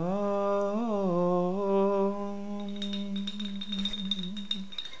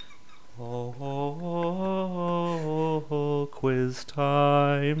 Quiz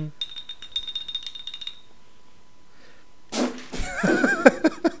time.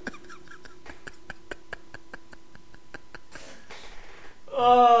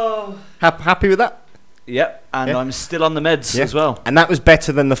 Oh. Happy with that? Yep, and Yeah. I'm still on the meds Yeah. as well. And that was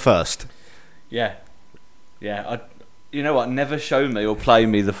better than the first. Yeah. You know what? Never show me or play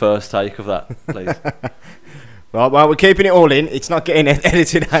me the first take of that, please. Right, well, we're keeping it all in. It's not getting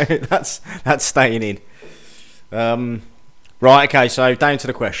edited out. That's staying in. Right, okay, so down to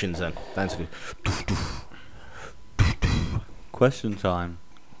the questions then. Down to the... Question time.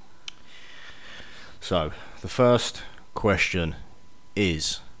 So, the first question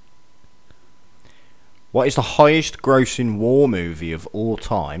is... What is the highest grossing war movie of all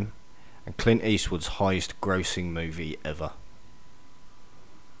time and Clint Eastwood's highest grossing movie ever?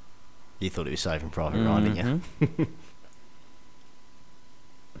 You thought it was Saving Private Ryan, didn't you?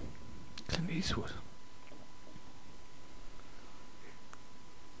 Clint Eastwood.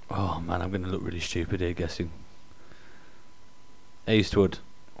 Oh man, I'm going to look really stupid here guessing. Eastwood,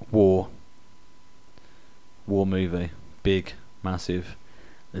 war movie, big, massive.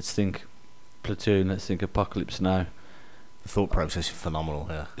 Let's think Platoon. Let's think Apocalypse Now. The thought process is phenomenal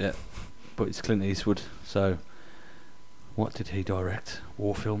here. Yeah, but it's Clint Eastwood. So, what did he direct?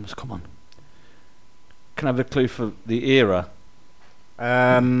 War films. Come on. Can I have a clue for the era?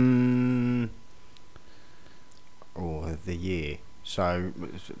 Or the year. So,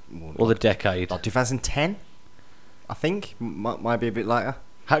 Or the decade? like 2010, I think. Might be a bit later.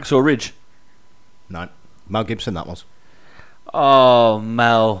 Hacksaw Ridge. No, Mel Gibson. That was. Oh,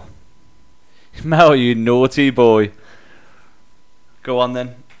 Mel. Mel, you naughty boy. Go on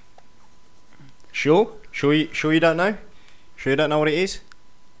then. Sure you don't know? Sure you don't know what it is?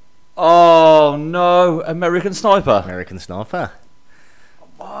 Oh no, American Sniper. American Sniper.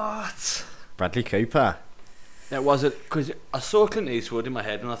 What? Bradley Cooper. That was it, because I saw Clint Eastwood in my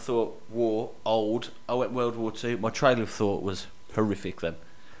head and I thought, war, old. I went World War II. My trailer of thought was horrific then.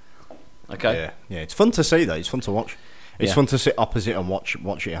 Okay. Yeah. It's fun to see though. It's fun to watch. It's Yeah. fun to sit opposite and watch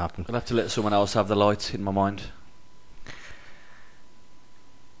it happen. I'll have to let someone else have the light in my mind.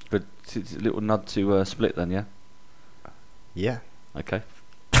 But it's a little nod to Split then, yeah? Yeah. Okay.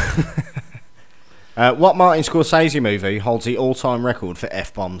 What Martin Scorsese movie holds the all-time record for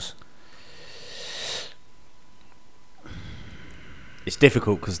F-bombs? It's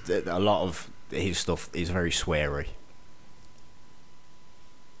difficult because a lot of his stuff is very sweary.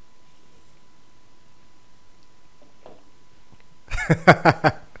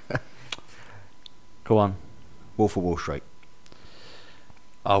 Go on. Wolf of Wall Street.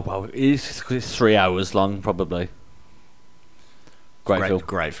 Oh, well, it's 3 hours long, probably. Great film.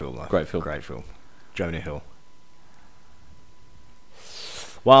 Great film, though. Great film. Great film. Jonah Hill.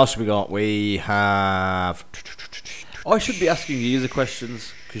 What else have we got? We have... I should be asking you the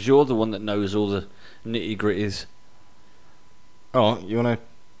questions, because you're the one that knows all the nitty-gritties. Oh, you want to...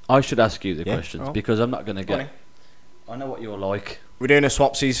 I should ask you the Yeah, questions, oh. because I'm not going to Go on get... I know what you're like. We're doing a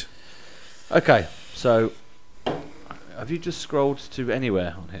swapsies. Okay, so... Have you just scrolled to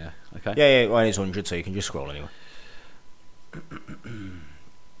anywhere on here? Okay. Yeah, well, it's 100, so you can just scroll anyway.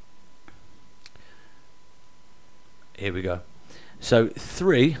 Here we go. So,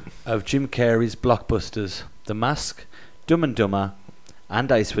 3 of Jim Carrey's blockbusters, The Mask, Dumb and Dumber,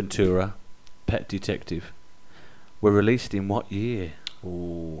 and Ace Ventura, Pet Detective, were released in what year?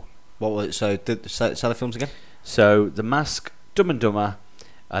 Ooh. What was it? So, say the films again? So, The Mask, Dumb and Dumber,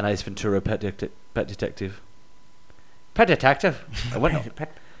 and Ace Ventura, Pet Detective. Pet Detective? I went on.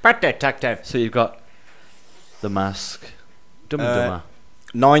 Pet Detective. So, you've got The Mask, Dumb and Dumber.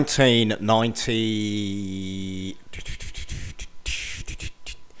 1990...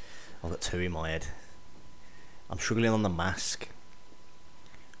 I've got 2 in my head. I'm struggling on The Mask.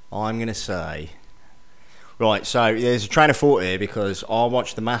 I'm going to say... Right, so there's a train of thought here because I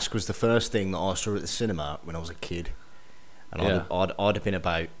watched The Mask was the first thing that I saw at the cinema when I was a kid. And Yeah. I'd have been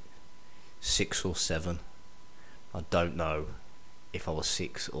about 6 or 7. I don't know if I was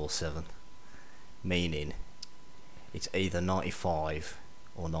 6 or 7. Meaning, it's either 95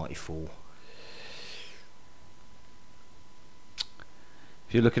 or 94.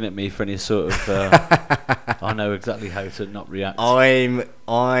 If you're looking at me for any sort of, I know exactly how to not react. I'm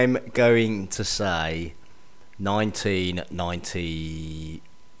going to say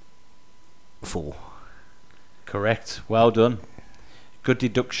 1994. Correct. Well done. Good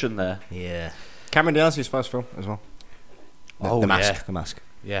deduction there. Yeah. Cameron Diaz's first film as well. The Mask. Yeah. The Mask.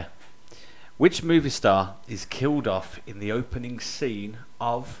 Yeah. Which movie star is killed off in the opening scene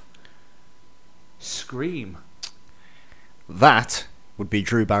of Scream? That would be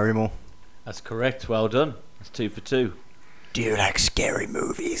Drew Barrymore. That's correct. Well done. That's 2 for 2. Do you like scary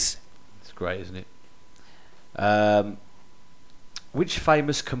movies? It's great, isn't it? Which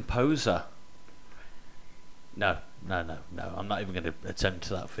famous composer? No. I'm not even going to attempt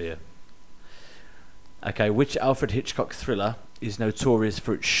that for you. Okay, which Alfred Hitchcock thriller is notorious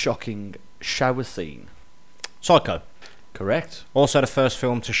for its shocking shower scene? Psycho. Correct. Also the first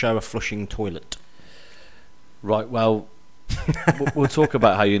film to show a flushing toilet. Right, well, we'll talk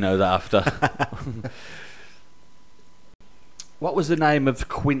about how you know that after. What was the name of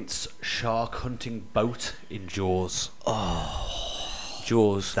Quint's shark hunting boat in Jaws?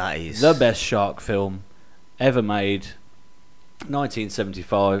 Jaws. That is the best shark film ever made.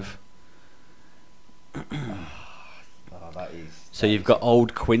 1975. So you've got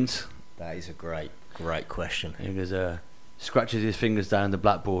old Quint. That is a great question. He goes, scratches his fingers down the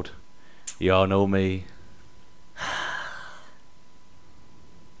blackboard. Y'all know me.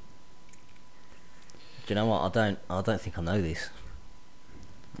 Do you know what? I don't think I know this.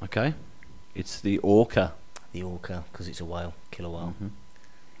 Okay. It's the orca. The orca, because it's a whale, killer whale. Mm-hmm.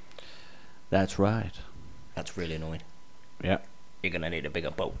 That's right. That's really annoying. Yeah. You're gonna need a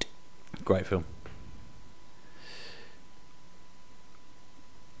bigger boat. Great film.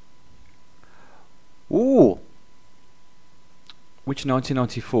 Ooh. Which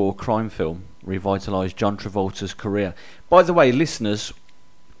 1994 crime film revitalised John Travolta's career? By the way, listeners,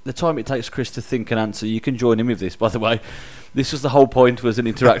 the time it takes Chris to think and answer, you can join in with this, by the way. This was the whole point, was an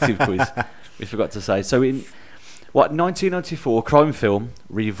interactive quiz. We forgot to say. So in what 1994 crime film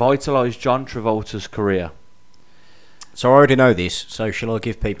revitalised John Travolta's career? So I already know this, so shall I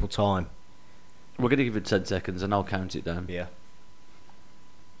give people time? We're going to give it 10 seconds and I'll count it down. Yeah.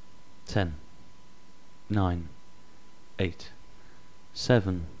 10, 9, 8,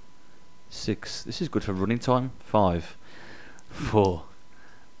 7, 6. This is good for running time. 5, 4,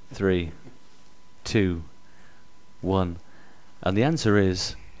 3, 2, 1. And the answer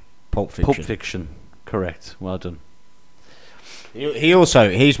is Pulp Fiction. Pulp Fiction. Correct. Well done.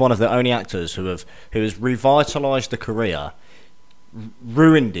 He's one of the only actors who has revitalised the career,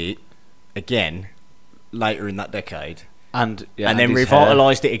 ruined it again later in that decade, and then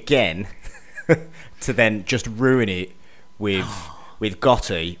revitalised it again to then just ruin it with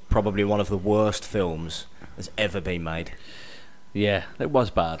Gotti, probably one of the worst films that's ever been made. Yeah, it was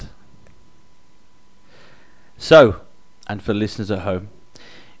bad. So, and for listeners at home,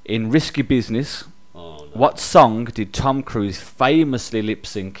 in Risky Business, what song did Tom Cruise famously lip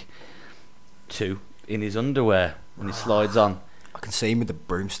sync to in his underwear when he slides on? I can see him with the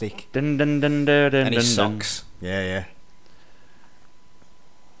broomstick. Dun, dun, dun, dun, dun, And his dun, dun. socks. Yeah.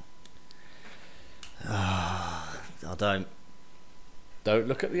 I don't. Don't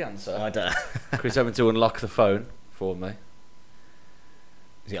look at the answer. I don't. Chris having to unlock the phone for me.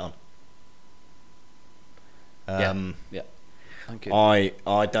 Is it on? Yeah. Thank you. I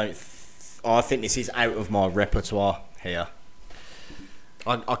don't. I think this is out of my repertoire here.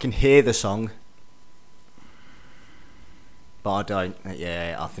 I can hear the song, but I don't.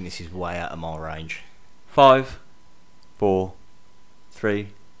 Yeah, I think this is way out of my range. 5, 4, 3,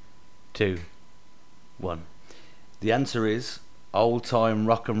 2, 1. The answer is Old Time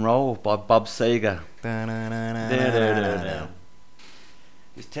Rock and Roll by Bob Seger.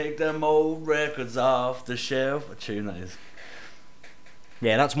 Just take them old records off the shelf. What tune that is?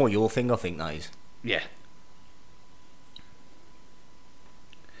 Yeah, that's more your thing, I think that is. Yeah.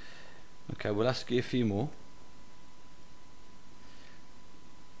 Okay, we'll ask you a few more.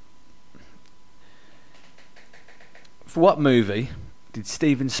 For what movie did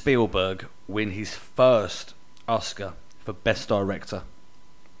Steven Spielberg win his first Oscar for Best Director?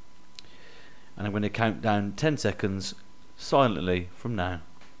 And I'm going to count down 10 seconds silently from now.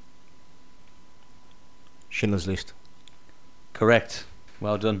 Schindler's List. Correct.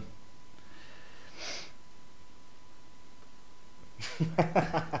 Well done.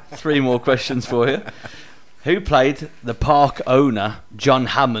 Three more questions for you. Who played the park owner, John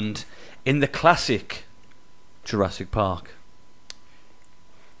Hammond, in the classic Jurassic Park?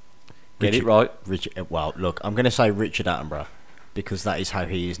 Get it right. Well, look, I'm going to say Richard Attenborough because that is how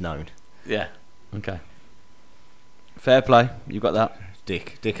he is known. Yeah. Okay. Fair play. You got that.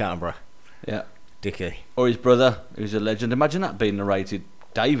 Dick Attenborough. Yeah. Dickie. Or his brother, who's a legend. Imagine that being narrated.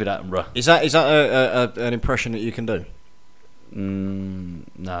 David Attenborough. Is that an impression that you can do? No.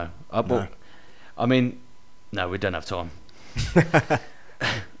 No. I mean, no, we don't have time.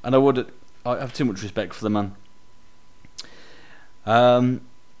 And I have too much respect for the man.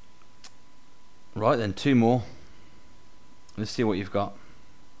 Right then, 2 more. Let's see what you've got.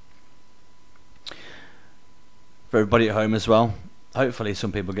 For everybody at home as well. Hopefully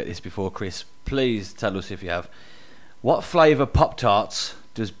some people get this before Chris. Please tell us if you have. What flavour Pop-Tarts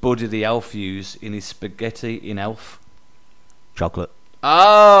does Buddy the Elf use in his spaghetti in Elf? Chocolate.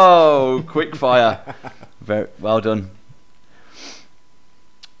 Oh, quick fire. Very well done.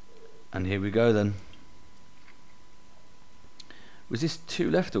 And here we go then. Was this 2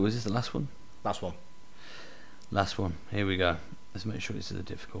 left or was this the last one? Last one. Last one. Here we go. Let's make sure this is a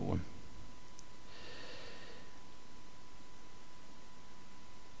difficult one.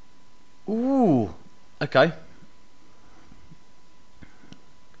 Ooh. Okay.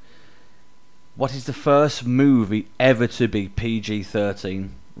 What is the first movie ever to be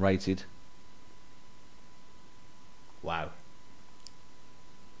PG-13 rated? Wow.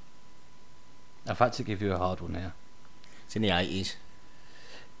 I've had to give you a hard one here. It's in the 80s.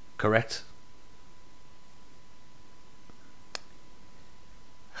 Correct.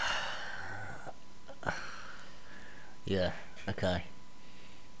 Yeah. Okay.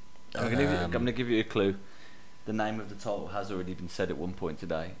 I'm going to give you a clue. The name of the title has already been said at one point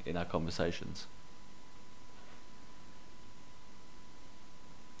today in our conversations.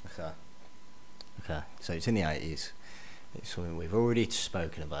 Okay. So it's in the 80s. It's something we've already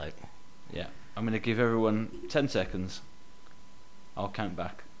spoken about. Yeah. I'm going to give everyone 10 seconds. I'll count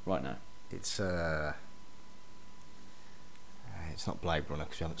back right now. It's not Blade Runner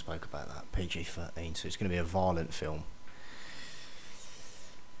because we haven't spoke about that. PG-13, so it's going to be a violent film.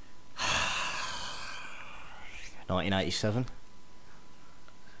 1987?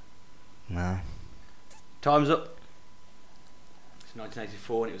 No. Time's up. It's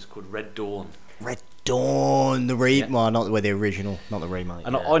 1984 and it was called Red Dawn. Red Dawn, well, not the original, not the remake.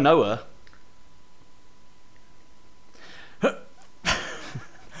 And I know her.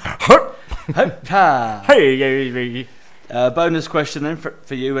 Hey, bonus question then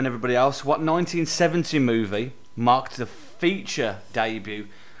for you and everybody else. What 1970 movie marked the feature debut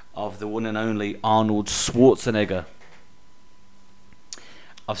of the one and only Arnold Schwarzenegger?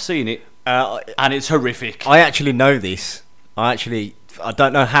 I've seen it, and it's horrific. I actually know this. I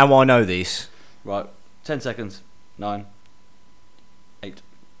don't know how I know this. Right, 10 seconds. 9, 8,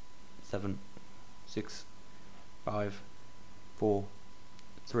 7, 6, 5, 4,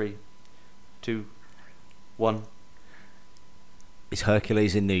 3, 2, 1. It's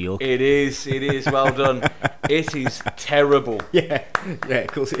Hercules in New York. It is. Well done. It is terrible. Yeah, of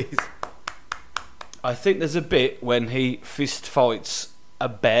course it is. I think there's a bit when he fist fights a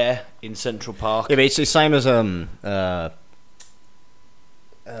bear in Central Park. Yeah, but it's the same as the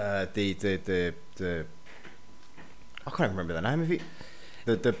I can't even remember the name of it.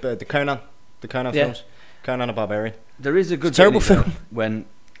 The Conan films. Conan the Barbarian. There is a good terrible bit in it, film when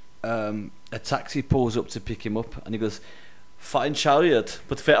a taxi pulls up to pick him up and he goes, "Fine chariot,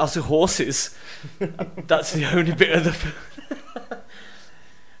 but for us horses." That's the only bit of the film.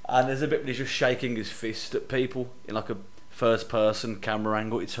 And there's a bit where he's just shaking his fist at people in like a first person camera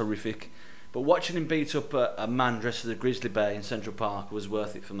angle. It's horrific. But watching him beat up a man dressed as a grizzly bear in Central Park was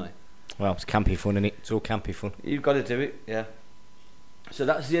worth it for me. Well, it's campy fun, isn't it? It's all campy fun. You've got to do it, yeah. So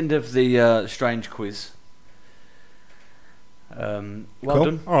that's the end of the strange quiz. Well cool.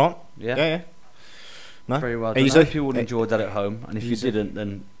 done. All right. Yeah. No? Very well done. Easy. I hope you all enjoyed that at home. And if Easy. you didn't,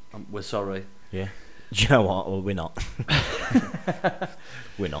 then we're sorry. Yeah. Do you know what? Well, we're not.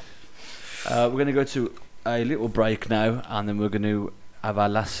 We're not. We're going to go to a little break now, and then we're going to have our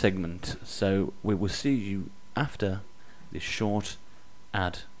last segment. So we will see you after this short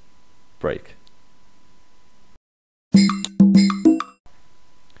ad break.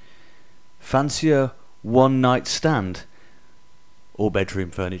 Fancy a one-night stand? All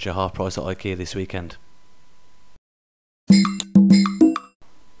bedroom furniture half price at IKEA this weekend.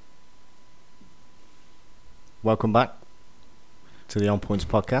 Welcome back to the On Points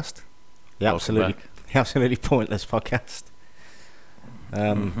podcast. The Welcome absolutely pointless podcast.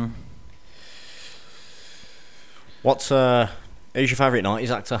 What's who's your favourite 90s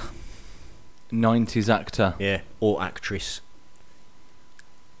actor? 90s actor. Yeah, or actress.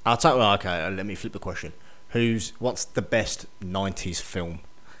 I'll tell you. Okay, let me flip the question. What's the best 90s film?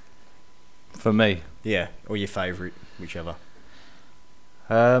 For me. Yeah, or your favourite, whichever.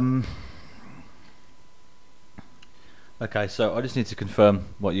 Okay, so I just need to confirm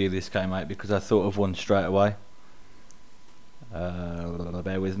what year this came out because I thought of one straight away.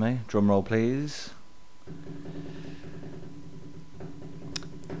 Bear with me. Drum roll, please.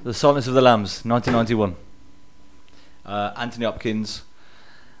 The Silence of the Lambs, 1991. Anthony Hopkins,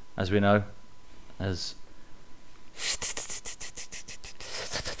 as we know, as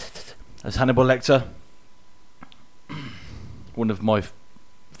Hannibal Lecter. One of my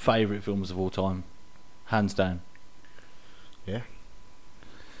favourite films of all time, hands down. Yeah.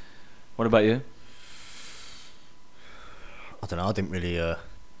 What about you? I don't know. I didn't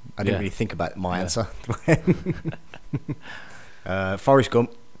really think about my answer. Forrest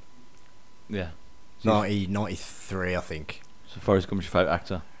Gump, Yeah. 1993, I think. So Forrest Gump's your favourite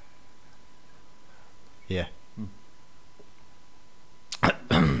actor? Yeah.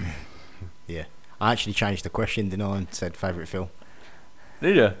 Yeah. I actually changed the question, didn't I, and said favourite film.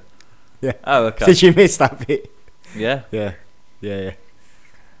 Did you? Yeah. Oh, okay. Did you miss that bit? Yeah. Yeah. Yeah.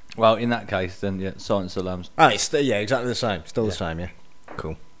 Well, in that case, then, yeah, Silence of the Lambs. Oh, it's exactly the same. Still the same, yeah.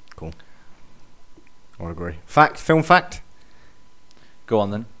 Cool. I agree. Film fact. Go on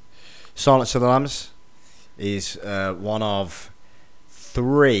then. Silence of the Lambs is one of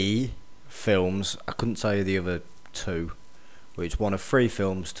 3 films. I couldn't tell you the other 2, but it's one of 3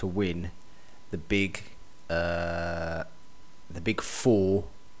 films to win the big 4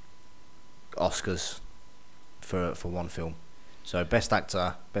 Oscars for one film. So best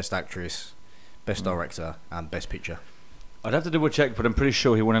actor, best actress, best director, and best picture. I'd have to double check, but I'm pretty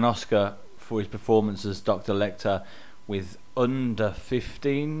sure he won an Oscar for his performance as Dr. Lecter with under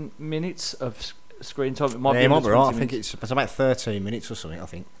 15 minutes of screen time. It might be right. I think minutes. it's about 13 minutes or something, I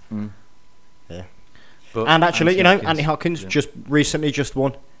think. Yeah. But And actually, Anthony Hopkins just recently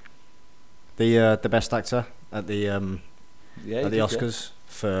won the best actor at the Oscars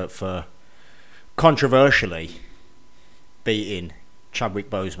for controversially beating Chadwick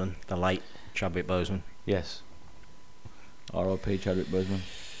Boseman, the late Chadwick Boseman. Yes. R.I.P. Chadwick Boseman.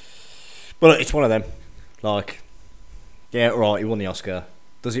 Well, it's one of them. Like, yeah, right, he won the Oscar.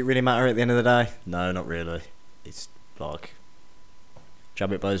 Does it really matter at the end of the day? No, not really. It's like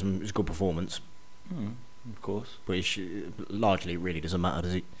Chadwick Boseman, it was a good performance. Of course. But largely really doesn't matter,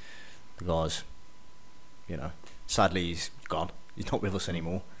 does it? The guy's, sadly he's gone. He's not with us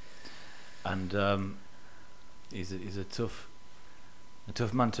anymore. And he's a tough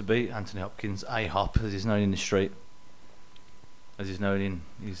man to beat, Anthony Hopkins. A-Hop, as he's known in the street. As he's known in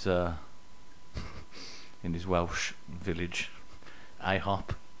his in his Welsh village.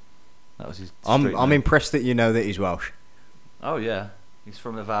 A-Hop. That was his street I'm name. impressed that you know that he's Welsh. Oh yeah. He's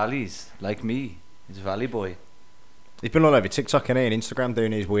from the valleys, like me. He's a valley boy. He's been all over TikTok and Instagram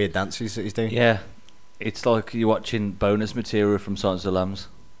doing his weird dances that he's doing. Yeah. It's like you're watching bonus material from Silence of the Lambs.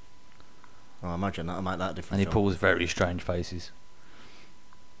 Oh, I imagine that'll make that different. And he pulls very strange faces.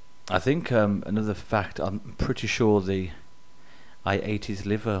 I think another fact, I'm pretty sure I ate his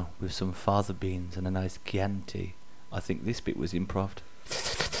liver with some fava beans and a nice Chianti. I think this bit was improv.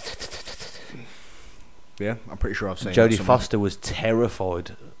 Yeah, I'm pretty sure I've seen Jodie that somewhere. Foster was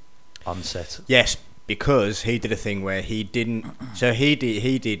terrified on set. Yes, because he did a thing where he didn't. So he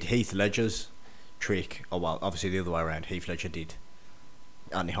did Heath Ledger's trick. Oh well, obviously the other way around. Heath Ledger did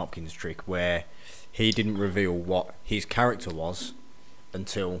Anthony Hopkins' trick, where he didn't reveal what his character was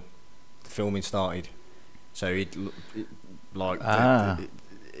until the filming started. So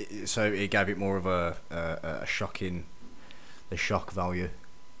so it gave it more of a shocking, the shock value.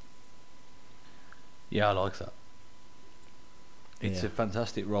 Yeah, I like that. It's Yeah. a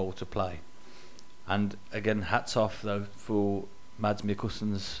fantastic role to play. And again, hats off though for Mads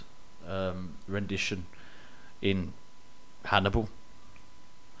Mikkelsen's rendition in Hannibal.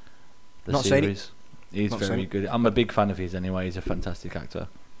 The Not seen it. series. He's Not very seen it. good. I'm a big fan of his anyway. He's a fantastic actor.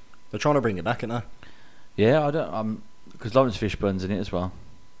 They're trying to bring it back, aren't they? Yeah, I don't. Because Lawrence Fishburne's in it as well.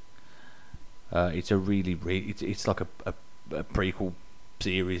 It's a really, it's like a prequel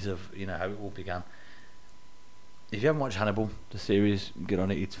series of how it all began. If you haven't watched Hannibal, the series, get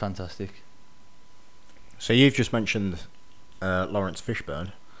on it. It's fantastic. So you've just mentioned Lawrence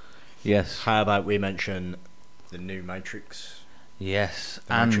Fishburne. Yes. How about we mention the new Matrix? Yes,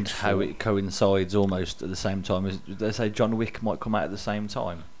 The and Matrix how 4. it coincides almost at the same time as they say John Wick might come out at the same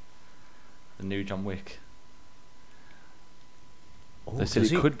time. The new John Wick. Oh, They said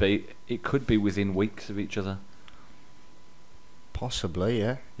does it could be within weeks of each other. Possibly,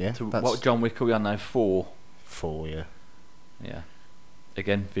 yeah. So That's what John Wick are we on now? 4. 4, yeah. Yeah.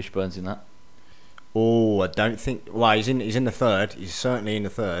 Again, Fishburne's in that. Oh, I don't think. Well, he's in the third. He's certainly in the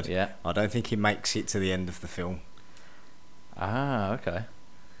third. Yeah. I don't think he makes it to the end of the film. Ah, okay.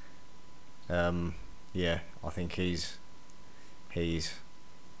 Yeah, I think he's he's,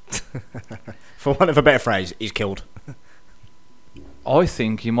 for want of a better phrase, he's killed. I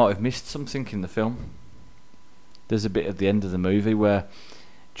think you might have missed something in the film. There's a bit at the end of the movie where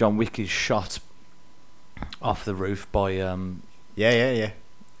John Wick is shot off the roof by Yeah.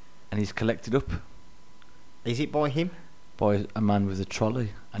 and he's collected up Is it by him? by a man with a trolley,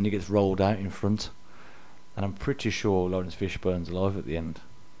 and he gets rolled out in front. And I'm pretty sure Lawrence Fishburne's alive at the end.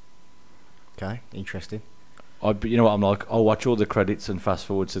 Okay, interesting. You know what I'm like? I'll watch all the credits and fast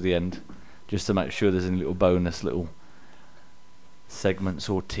forward to the end, just to make sure there's any little bonus, little segments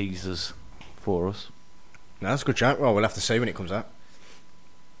or teasers for us. No, that's a good shout. Well, we'll have to see when it comes out.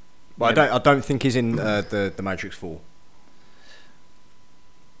 But I don't think he's in the Matrix 4.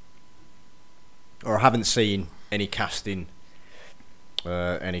 Or I haven't seen any casting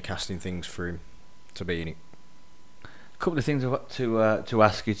things for him to be in it. A couple of things I've got to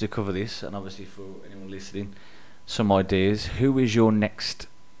ask you to cover this, and obviously for anyone listening, some ideas. Who is your next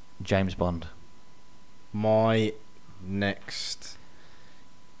James Bond? My next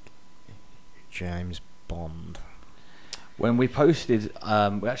James Bond. When we posted,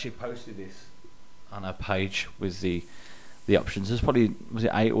 we actually posted this on our page with the options. There's probably, was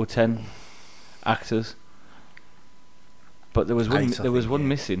it 8 or 10 actors? But there was one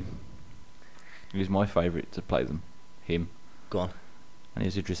missing. He was my favourite to play them. Him. Go on. And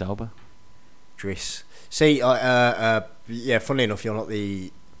he's Idris Elba. Driss. See, yeah. Funnily enough, you're not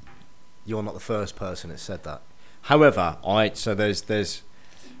the first person that said that. However, I think there's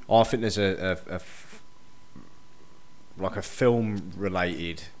like a film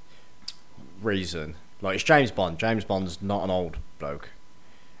related reason. Like, it's James Bond. James Bond's not an old bloke,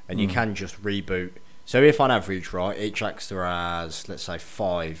 and you can just reboot. So if on average, right, each actor has, let's say,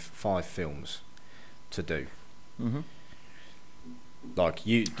 five films to do. Mm-hmm. Like,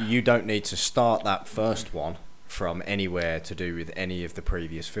 you don't need to start that first one from anywhere to do with any of the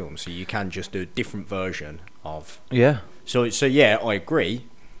previous films. So you can just do a different version of. Yeah. So yeah, I agree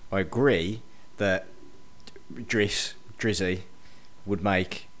that Drizzy would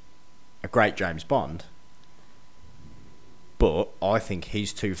make a great James Bond, but I think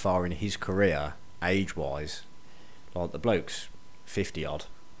he's too far in his career, age-wise. Like, the bloke's 50 odd.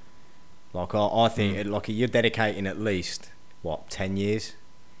 Like, I think like you're dedicating at least 10 years.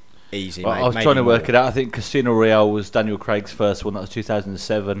 Easy. Well, I was trying to work it out. I think Casino Royale was Daniel Craig's first one. That was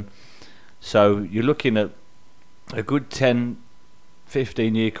 2007. So you're looking at a good 10,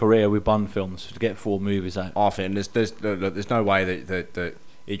 15-year career with Bond films to get 4 movies out. I think there's no way that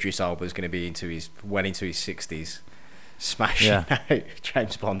Idris Elba is going to be into his 60s smashing out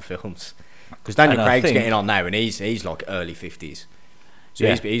James Bond films. Because Daniel Craig's getting on now, and he's like early 50s. So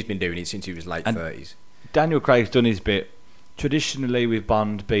he's been doing it since he was late 30s. Daniel Craig's done his bit. Traditionally, with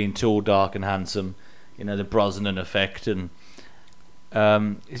Bond being tall, dark, and handsome, you know, the Brosnan effect, and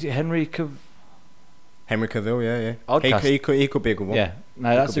is it Henry Cavill? Henry Cavill, yeah. He could be a good one. Yeah,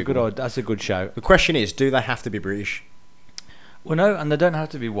 no, that's a good shout. The question is, do they have to be British? Well, no, and they don't have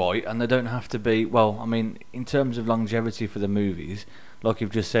to be white, and they don't have to be. Well, I mean, in terms of longevity for the movies, like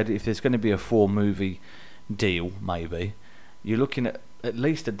you've just said, if there's going to be a 4-movie deal, maybe you're looking at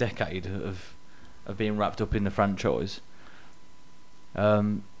least a decade of being wrapped up in the franchise.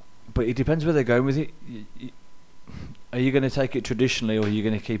 But it depends where they're going with it. Are you going to take it traditionally, or are you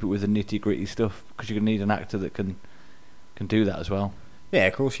going to keep it with the nitty-gritty stuff? Because you're going to need an actor that can do that as well. Yeah,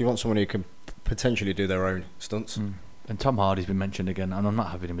 of course. You want someone who can potentially do their own stunts. And Tom Hardy's been mentioned again, and I'm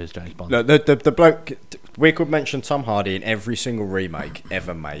not having him as James Bond. No, the bloke. We could mention Tom Hardy in every single remake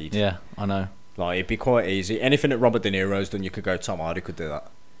ever made. Yeah, I know. Like, it'd be quite easy. Anything that Robert De Niro's done, you could go, Tom Hardy could do that.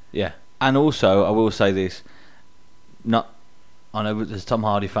 Yeah, and also I will say this. I know there's Tom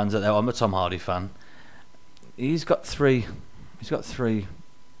Hardy fans out there. I'm a Tom Hardy fan. He's got three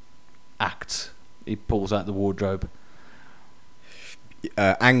acts he pulls out the wardrobe.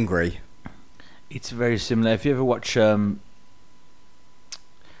 Angry. It's very similar. If you ever watch,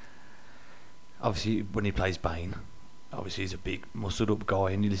 obviously when he plays Bane, obviously he's a big muscled up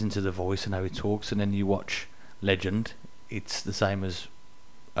guy, and you listen to the voice and how he talks, and then you watch Legend. It's the same as.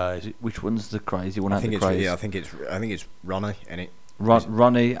 Which one's the crazy one? I think it's Ronnie, and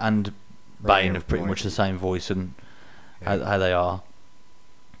Ronnie and Bane have pretty much the same voice and how they are.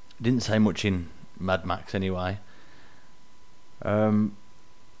 Didn't say much in Mad Max anyway. I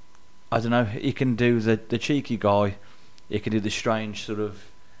don't know. He can do the cheeky guy. He can do the strange sort of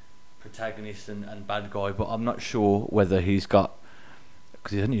protagonist and bad guy. But I'm not sure whether he's got,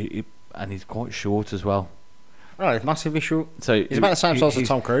 because he's quite short as well. Oh, he's massively short. So he's about the same size as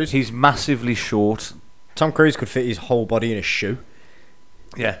Tom Cruise. He's massively short. Tom Cruise could fit his whole body in a shoe.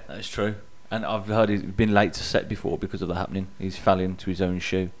 Yeah, that's true. And I've heard he's been late to set before because of that happening. He's fell into his own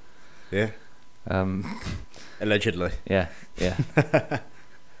shoe. Yeah. Allegedly. Yeah.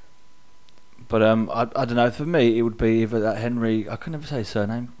 But I don't know. For me, it would be either that Henry. I can never say his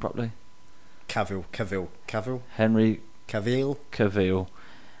surname properly. Cavill. Henry Cavill.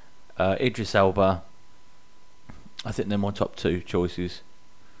 Idris Elba. I think they're my top two choices.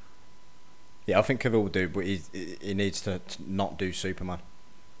 Yeah, I think Cavill will do, but he needs to not do Superman.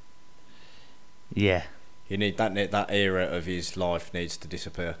 Yeah. You need that era of his life needs to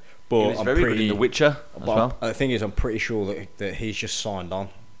disappear. He But was I'm very pretty, good in The Witcher as well. The thing is, I'm pretty sure that he's just signed on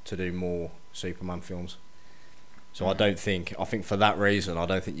to do more Superman films. So I think for that reason, I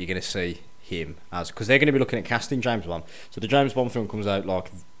don't think you're going to see him because they're going to be looking at casting James Bond. So the James Bond film comes out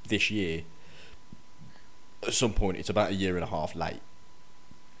like this year. At some point, it's about a year and a half late,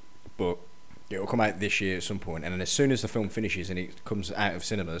 but it'll come out this year at some point. And then as soon as the film finishes and it comes out of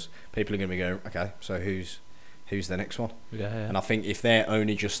cinemas, people are going to be going, okay, so who's the next one? Yeah. And I think if they're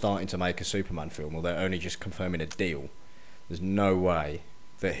only just starting to make a Superman film, or they're only just confirming a deal, there's no way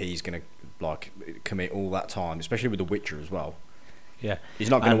that he's going to commit all that time, especially with The Witcher as well. Yeah, he's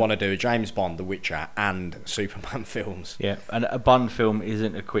not going to want to do a James Bond, The Witcher, and Superman films. Yeah, and a Bond film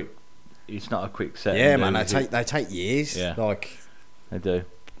isn't a quick. It's not a quick set. Yeah, man, they take years. Yeah, they do.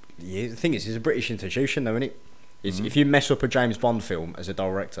 Yeah, the thing is, it's a British institution, though, isn't it? If you mess up a James Bond film as a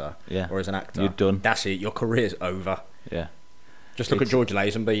director or as an actor, you're done. That's it. Your career's over. Yeah. Just look at George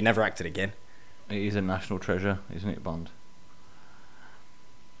Lazenby. He never acted again. It is a national treasure, isn't it, Bond?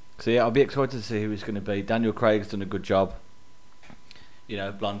 So yeah, I'll be excited to see who it's going to be. Daniel Craig's done a good job. You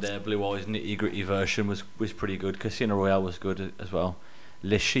know, blonde hair, blue eyes, nitty gritty version was pretty good. Casino Royale was good as well.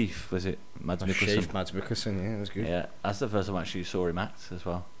 Le Chiffre, was it? Mads Mikkelsen. Mads Mikkelsen, yeah, it was good. Yeah, that's the first time I actually saw him act as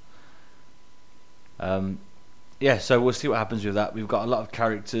well. Yeah, so we'll see what happens with that. We've got a lot of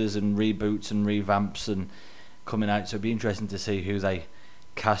characters and reboots and revamps and coming out, so it'll be interesting to see who they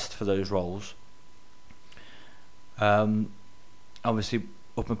cast for those roles. Obviously,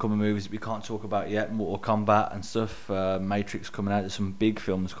 up and coming movies that we can't talk about yet, Mortal Kombat and stuff, Matrix coming out. There's some big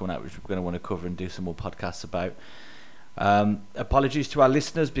films coming out which we're going to want to cover and do some more podcasts about. Apologies to our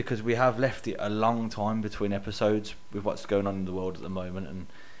listeners because we have left it a long time between episodes with what's going on in the world at the moment, and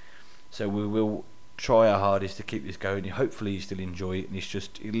so we will try our hardest to keep this going. Hopefully you still enjoy it, and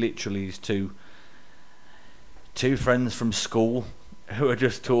it literally is two friends from school who are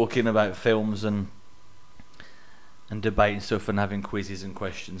just talking about films and debating stuff and having quizzes and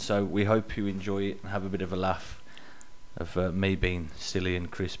questions. So we hope you enjoy it and have a bit of a laugh of me being silly and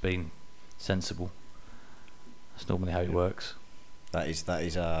Chris being sensible. That's normally how it works. That is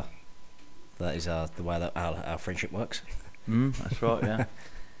the way that our friendship works. That's right, yeah.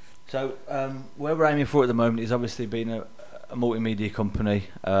 So where we're aiming for at the moment is obviously being a multimedia company.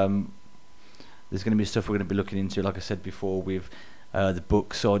 There's going to be stuff we're going to be looking into, like I said before, with the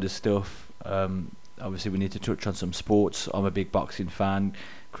book side of stuff. Obviously we need to touch on some sports. I'm a big boxing fan.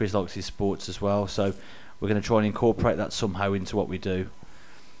 Chris likes his sports as well, so we're going to try and incorporate that somehow into what we do.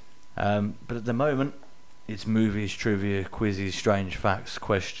 But at the moment it's movies, trivia, quizzes, strange facts,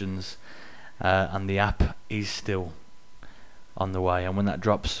 questions, and the app is still on the way, and when that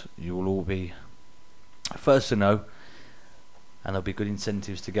drops you will all be first to know, and there'll be good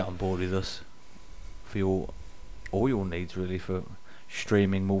incentives to get on board with us for all your needs really, for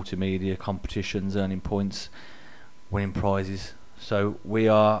streaming, multimedia, competitions, earning points, winning prizes. So we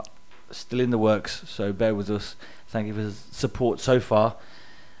are still in the works, so bear with us. Thank you for the support so far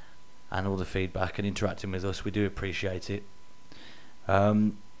and all the feedback and interacting with us. We do appreciate it.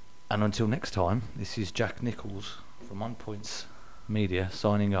 And until next time, this is Jack Nichols from On Points Media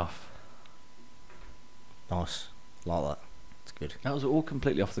signing off. Nice, like that. It's good. That was all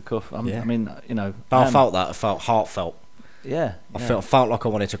completely off the cuff. Yeah. I mean, you know. I felt that. I felt heartfelt. Yeah. I felt like I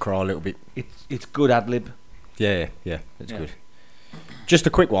wanted to cry a little bit. It's good ad lib. Yeah, it's good. Just a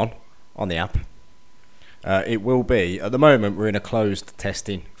quick one on the app. It will be, at the moment we're in a closed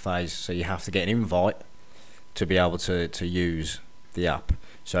testing phase, so you have to get an invite to be able to use the app.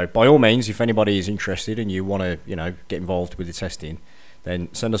 So by all means, if anybody is interested and you want to get involved with the testing, then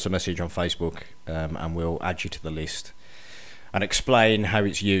send us a message on Facebook, and we'll add you to the list and explain how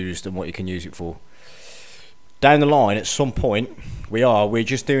it's used and what you can use it for. Down the line, at some point, we're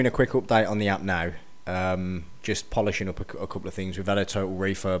just doing a quick update on the app now, just polishing up a couple of things. We've had a total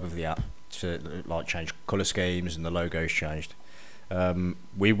refurb of the app to change colour schemes, and the logo's changed.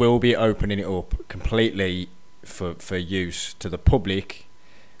 We will be opening it up completely for use to the public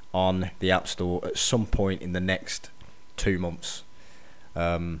on the App Store at some point in the next 2 months.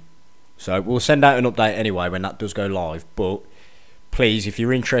 So we'll send out an update anyway when that does go live, but please, if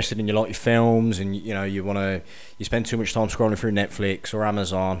you're interested and you like your films and you spend too much time scrolling through Netflix or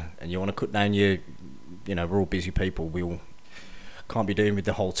Amazon and you want to cut down your, we're all busy people. We all can't be doing with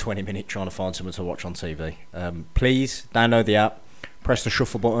the whole 20-minute trying to find something to watch on TV. Please download the app, press the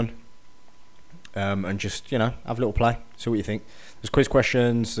shuffle button, and just have a little play. See what you think. There's quiz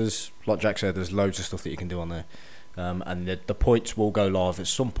questions. There's, like Jack said, there's loads of stuff that you can do on there, and the points will go live at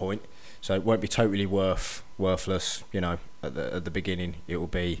some point, so it won't be totally worthless. At the beginning, it will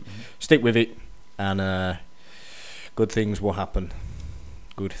be stick with it, and good things will happen.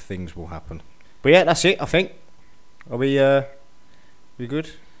 Good things will happen. But yeah, that's it. I think. Are we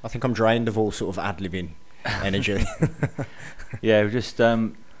good? I think I'm drained of all sort of ad-libbing energy. Yeah, we just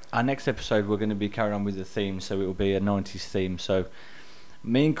our next episode we're going to be carrying on with the theme, so it will be a 90s theme. So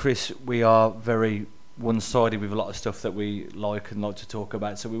me and Chris, we are very one-sided with a lot of stuff that we like and like to talk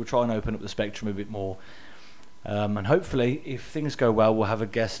about, so we will try and open up the spectrum a bit more, and hopefully if things go well we'll have a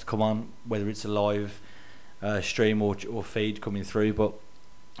guest come on, whether it's a live stream or feed coming through, but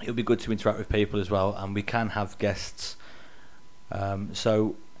it'll be good to interact with people as well, and we can have guests,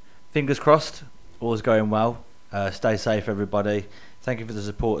 so fingers crossed, all's going well. Stay safe everybody. Thank you for the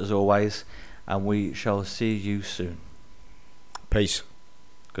support as always, and we shall see you soon. Peace.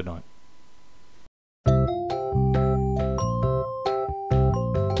 Good night.